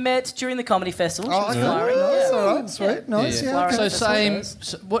 We met during the comedy festival. She was okay. flying. Nice, Yeah. all right, sweet, nice. Yeah. Florida. okay. So same.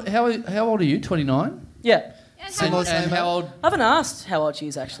 So what, how old are you? 29. Yeah. Similar, same And how old? I haven't asked how old she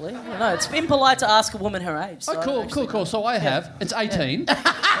is actually. No, it's impolite to ask a woman her age. So Oh, actually- cool. So I have. It's 18.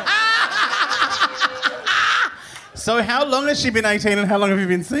 So how long has she been 18 and how long have you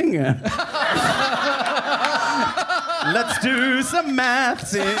been seeing her? Let's do some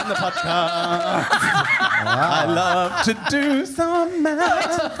maths in the podcast. I love to do some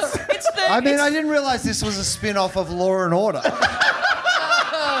maths. I mean, I didn't realise this was a spin-off of Law and Order.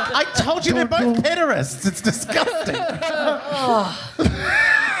 I told you they're both pederasts. It's disgusting.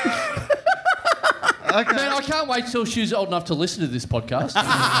 Man, I can't wait till she's old enough to listen to this podcast.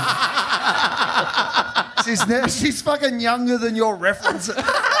 She's fucking younger than your references.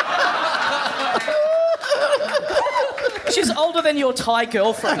 She's older than your Thai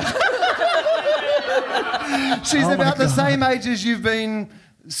girlfriend. She's about the same age as you've been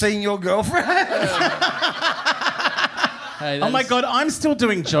seeing your girlfriend. Hey, Oh my God, I'm still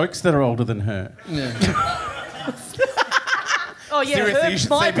doing jokes that are older than her. Yeah. Oh yeah, Seriously, you her, should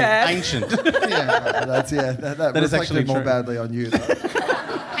my say bad. ancient. Yeah, that's that That is reflected actually more true. badly on you. Though.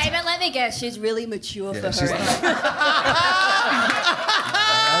 Hey, but let me guess, she's really mature for she's her age.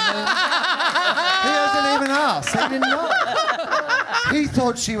 He hasn't even ass. He didn't know. He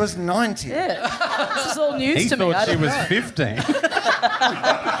thought she was 90. Yeah. This is all news He to me. I thought she didn't was know. 15.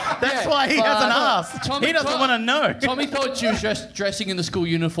 That's why he hasn't asked. He doesn't want to know. Tommy thought she was dressing in the school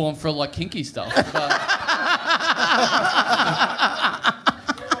uniform for like kinky stuff. But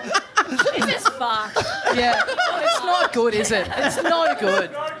This is fucked. Yeah. It's not good, is it? It's no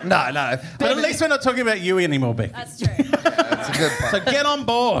good. No. But at least we're not talking about you anymore, Becky. That's true. That's a good point. So get on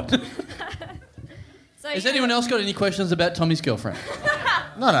board. So, has yeah. anyone else got any questions about Tommy's girlfriend?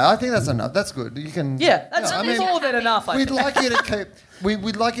 No, I think that's enough. That's good. You can. Yeah, that's I mean, more than enough, I We'd think. like you to keep.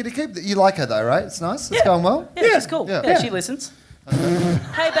 We'd like you to keep. You like her though, right? It's nice. It's going well. Yeah, she's cool. Yeah. Yeah, she listens.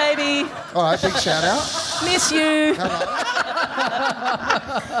 Hey, baby. All right, big shout out. Miss you.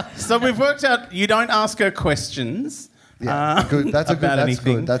 So we've worked out you don't ask her questions. Yeah, good. That's a good. about That's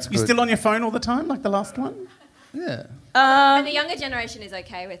anything. good. That's good. You still on your phone all the time, like the last one? Yeah. And the younger generation is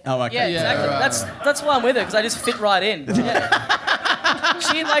okay with that. Oh, okay. Yeah, exactly. right. That's why I'm with her, because I just fit right in. Yeah.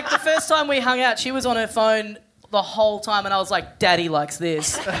 She, like, the first time we hung out, she was on her phone the whole time, and I was like, Daddy likes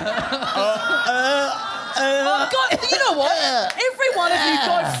this. Oh, God, you know what? Every one of you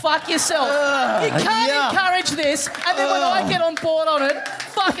go fuck yourself. You can't encourage this, and then when I get on board on it,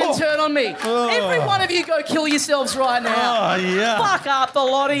 fucking turn on me. Every one of you go kill yourselves right now. Oh, yeah. Fuck up, the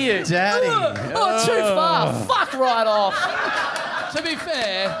lot of you. Daddy. Oh, too far. Fuck right off. To be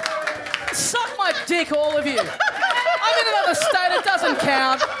fair, Suck my dick, all of you. I'm in another state, it doesn't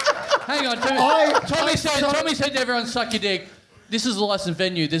count. hang on. Tommy said to everyone, suck your dick. This is a licensed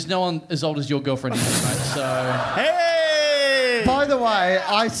venue. There's no one as old as your girlfriend is, mate. So Hey! By the way,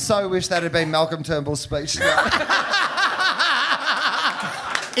 I so wish that had been Malcolm Turnbull's speech.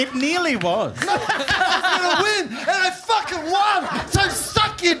 It nearly was. I was gonna win, and I fucking won. So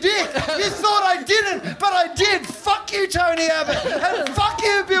suck your dick. You thought I didn't, but I did. Fuck you, Tony Abbott, and fuck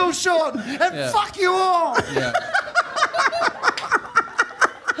you, Bill Shorten, and fuck you all. yeah.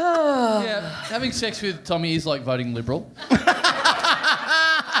 Yeah, having sex with Tommy is like voting Liberal.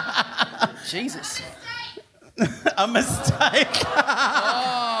 Jesus. A mistake.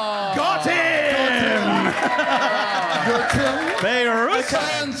 Got him! Beirut.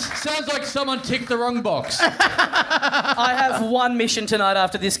 Sounds like someone ticked the wrong box. I have one mission tonight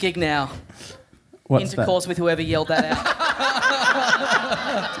after this gig now. What's Intercourse with whoever yelled that out.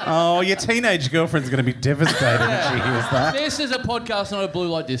 that? Oh, your teenage girlfriend's going to be devastated when she hears that. This is a podcast, not a blue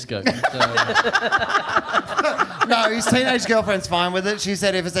light disco. So. No, his teenage girlfriend's fine with it. She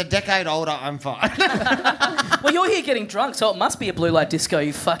said if it's a decade older, I'm fine. Well, you're here getting drunk, so it must be a blue light disco,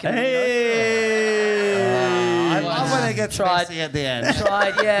 you fucking... Hey! I love when it gets Tried. messy at the end.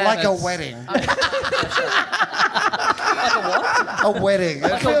 Tried, yeah. Like a wedding. Like a what? A wedding.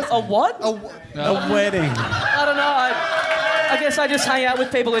 Like a what? A wedding. I don't know. I guess I just hang out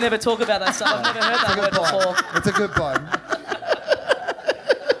with people who never talk about that stuff. I've never heard that word before. It's a good one.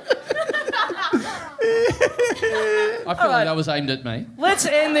 I feel like that was aimed at me. Let's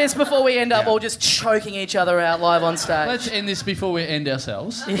end this before we end up all just choking each other out live on stage. Let's end this before we end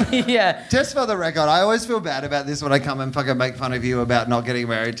ourselves. Yeah. Just for the record, I always feel bad about this when I come and fucking make fun of you about not getting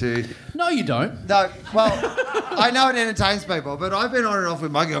married to... No, you don't. No, well, I know it entertains people, but I've been on and off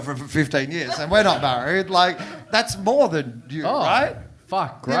with my girlfriend for 15 years and we're not married. Like, that's more than you, right?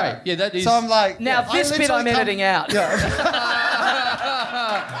 Fuck, great. Yeah, that is... So I'm like... Now, I this bit I'm literally editing out.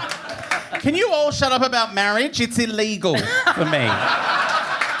 Can you all shut up about marriage? It's illegal for me.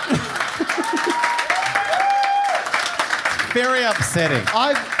 Very upsetting.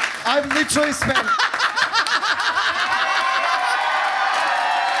 I've literally spent...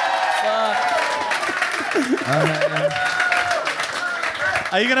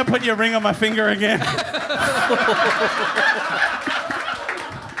 Are you going to put your ring on my finger again?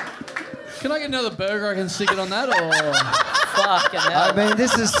 Can I get another burger? I can stick it on that, or... Fucking hell. I mean,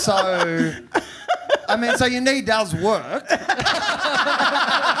 this is so... I mean, so your knee does work.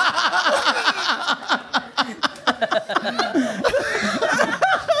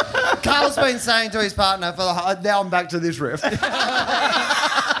 Carl's been saying to his partner for the whole... Now I'm back to this riff. The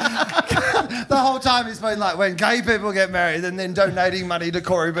whole time he's been like, when gay people get married and then donating money to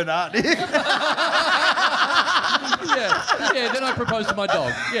Corey Bernardi. Yeah, then I proposed to my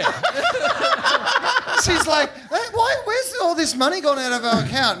dog. Yeah. She's like, hey, where's all this money gone out of our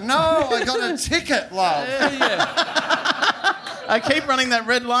account? No, I got a ticket, love. Yeah. I keep running that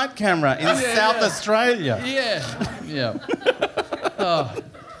red light camera in South Australia. Yeah. Oh,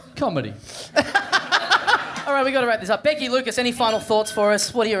 comedy. All right, we got to wrap this up. Becky, Lucas, any final thoughts for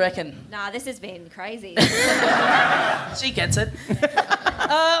us? What do you reckon? Nah, this has been crazy. She gets it.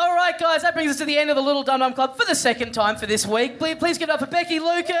 All right, guys, that brings us to the end of the Little Dum Dum Club for the second time for this week. Please give it up for Becky,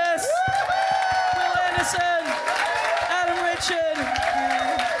 Lucas. We'll end Anderson, Adam Richard.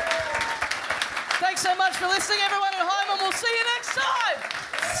 Thanks so much for listening, everyone at home, and we'll see you next time.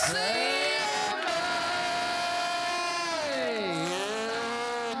 See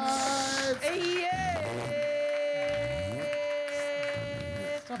you. Yeah.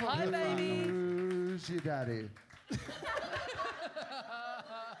 Hi, baby. Who's your daddy?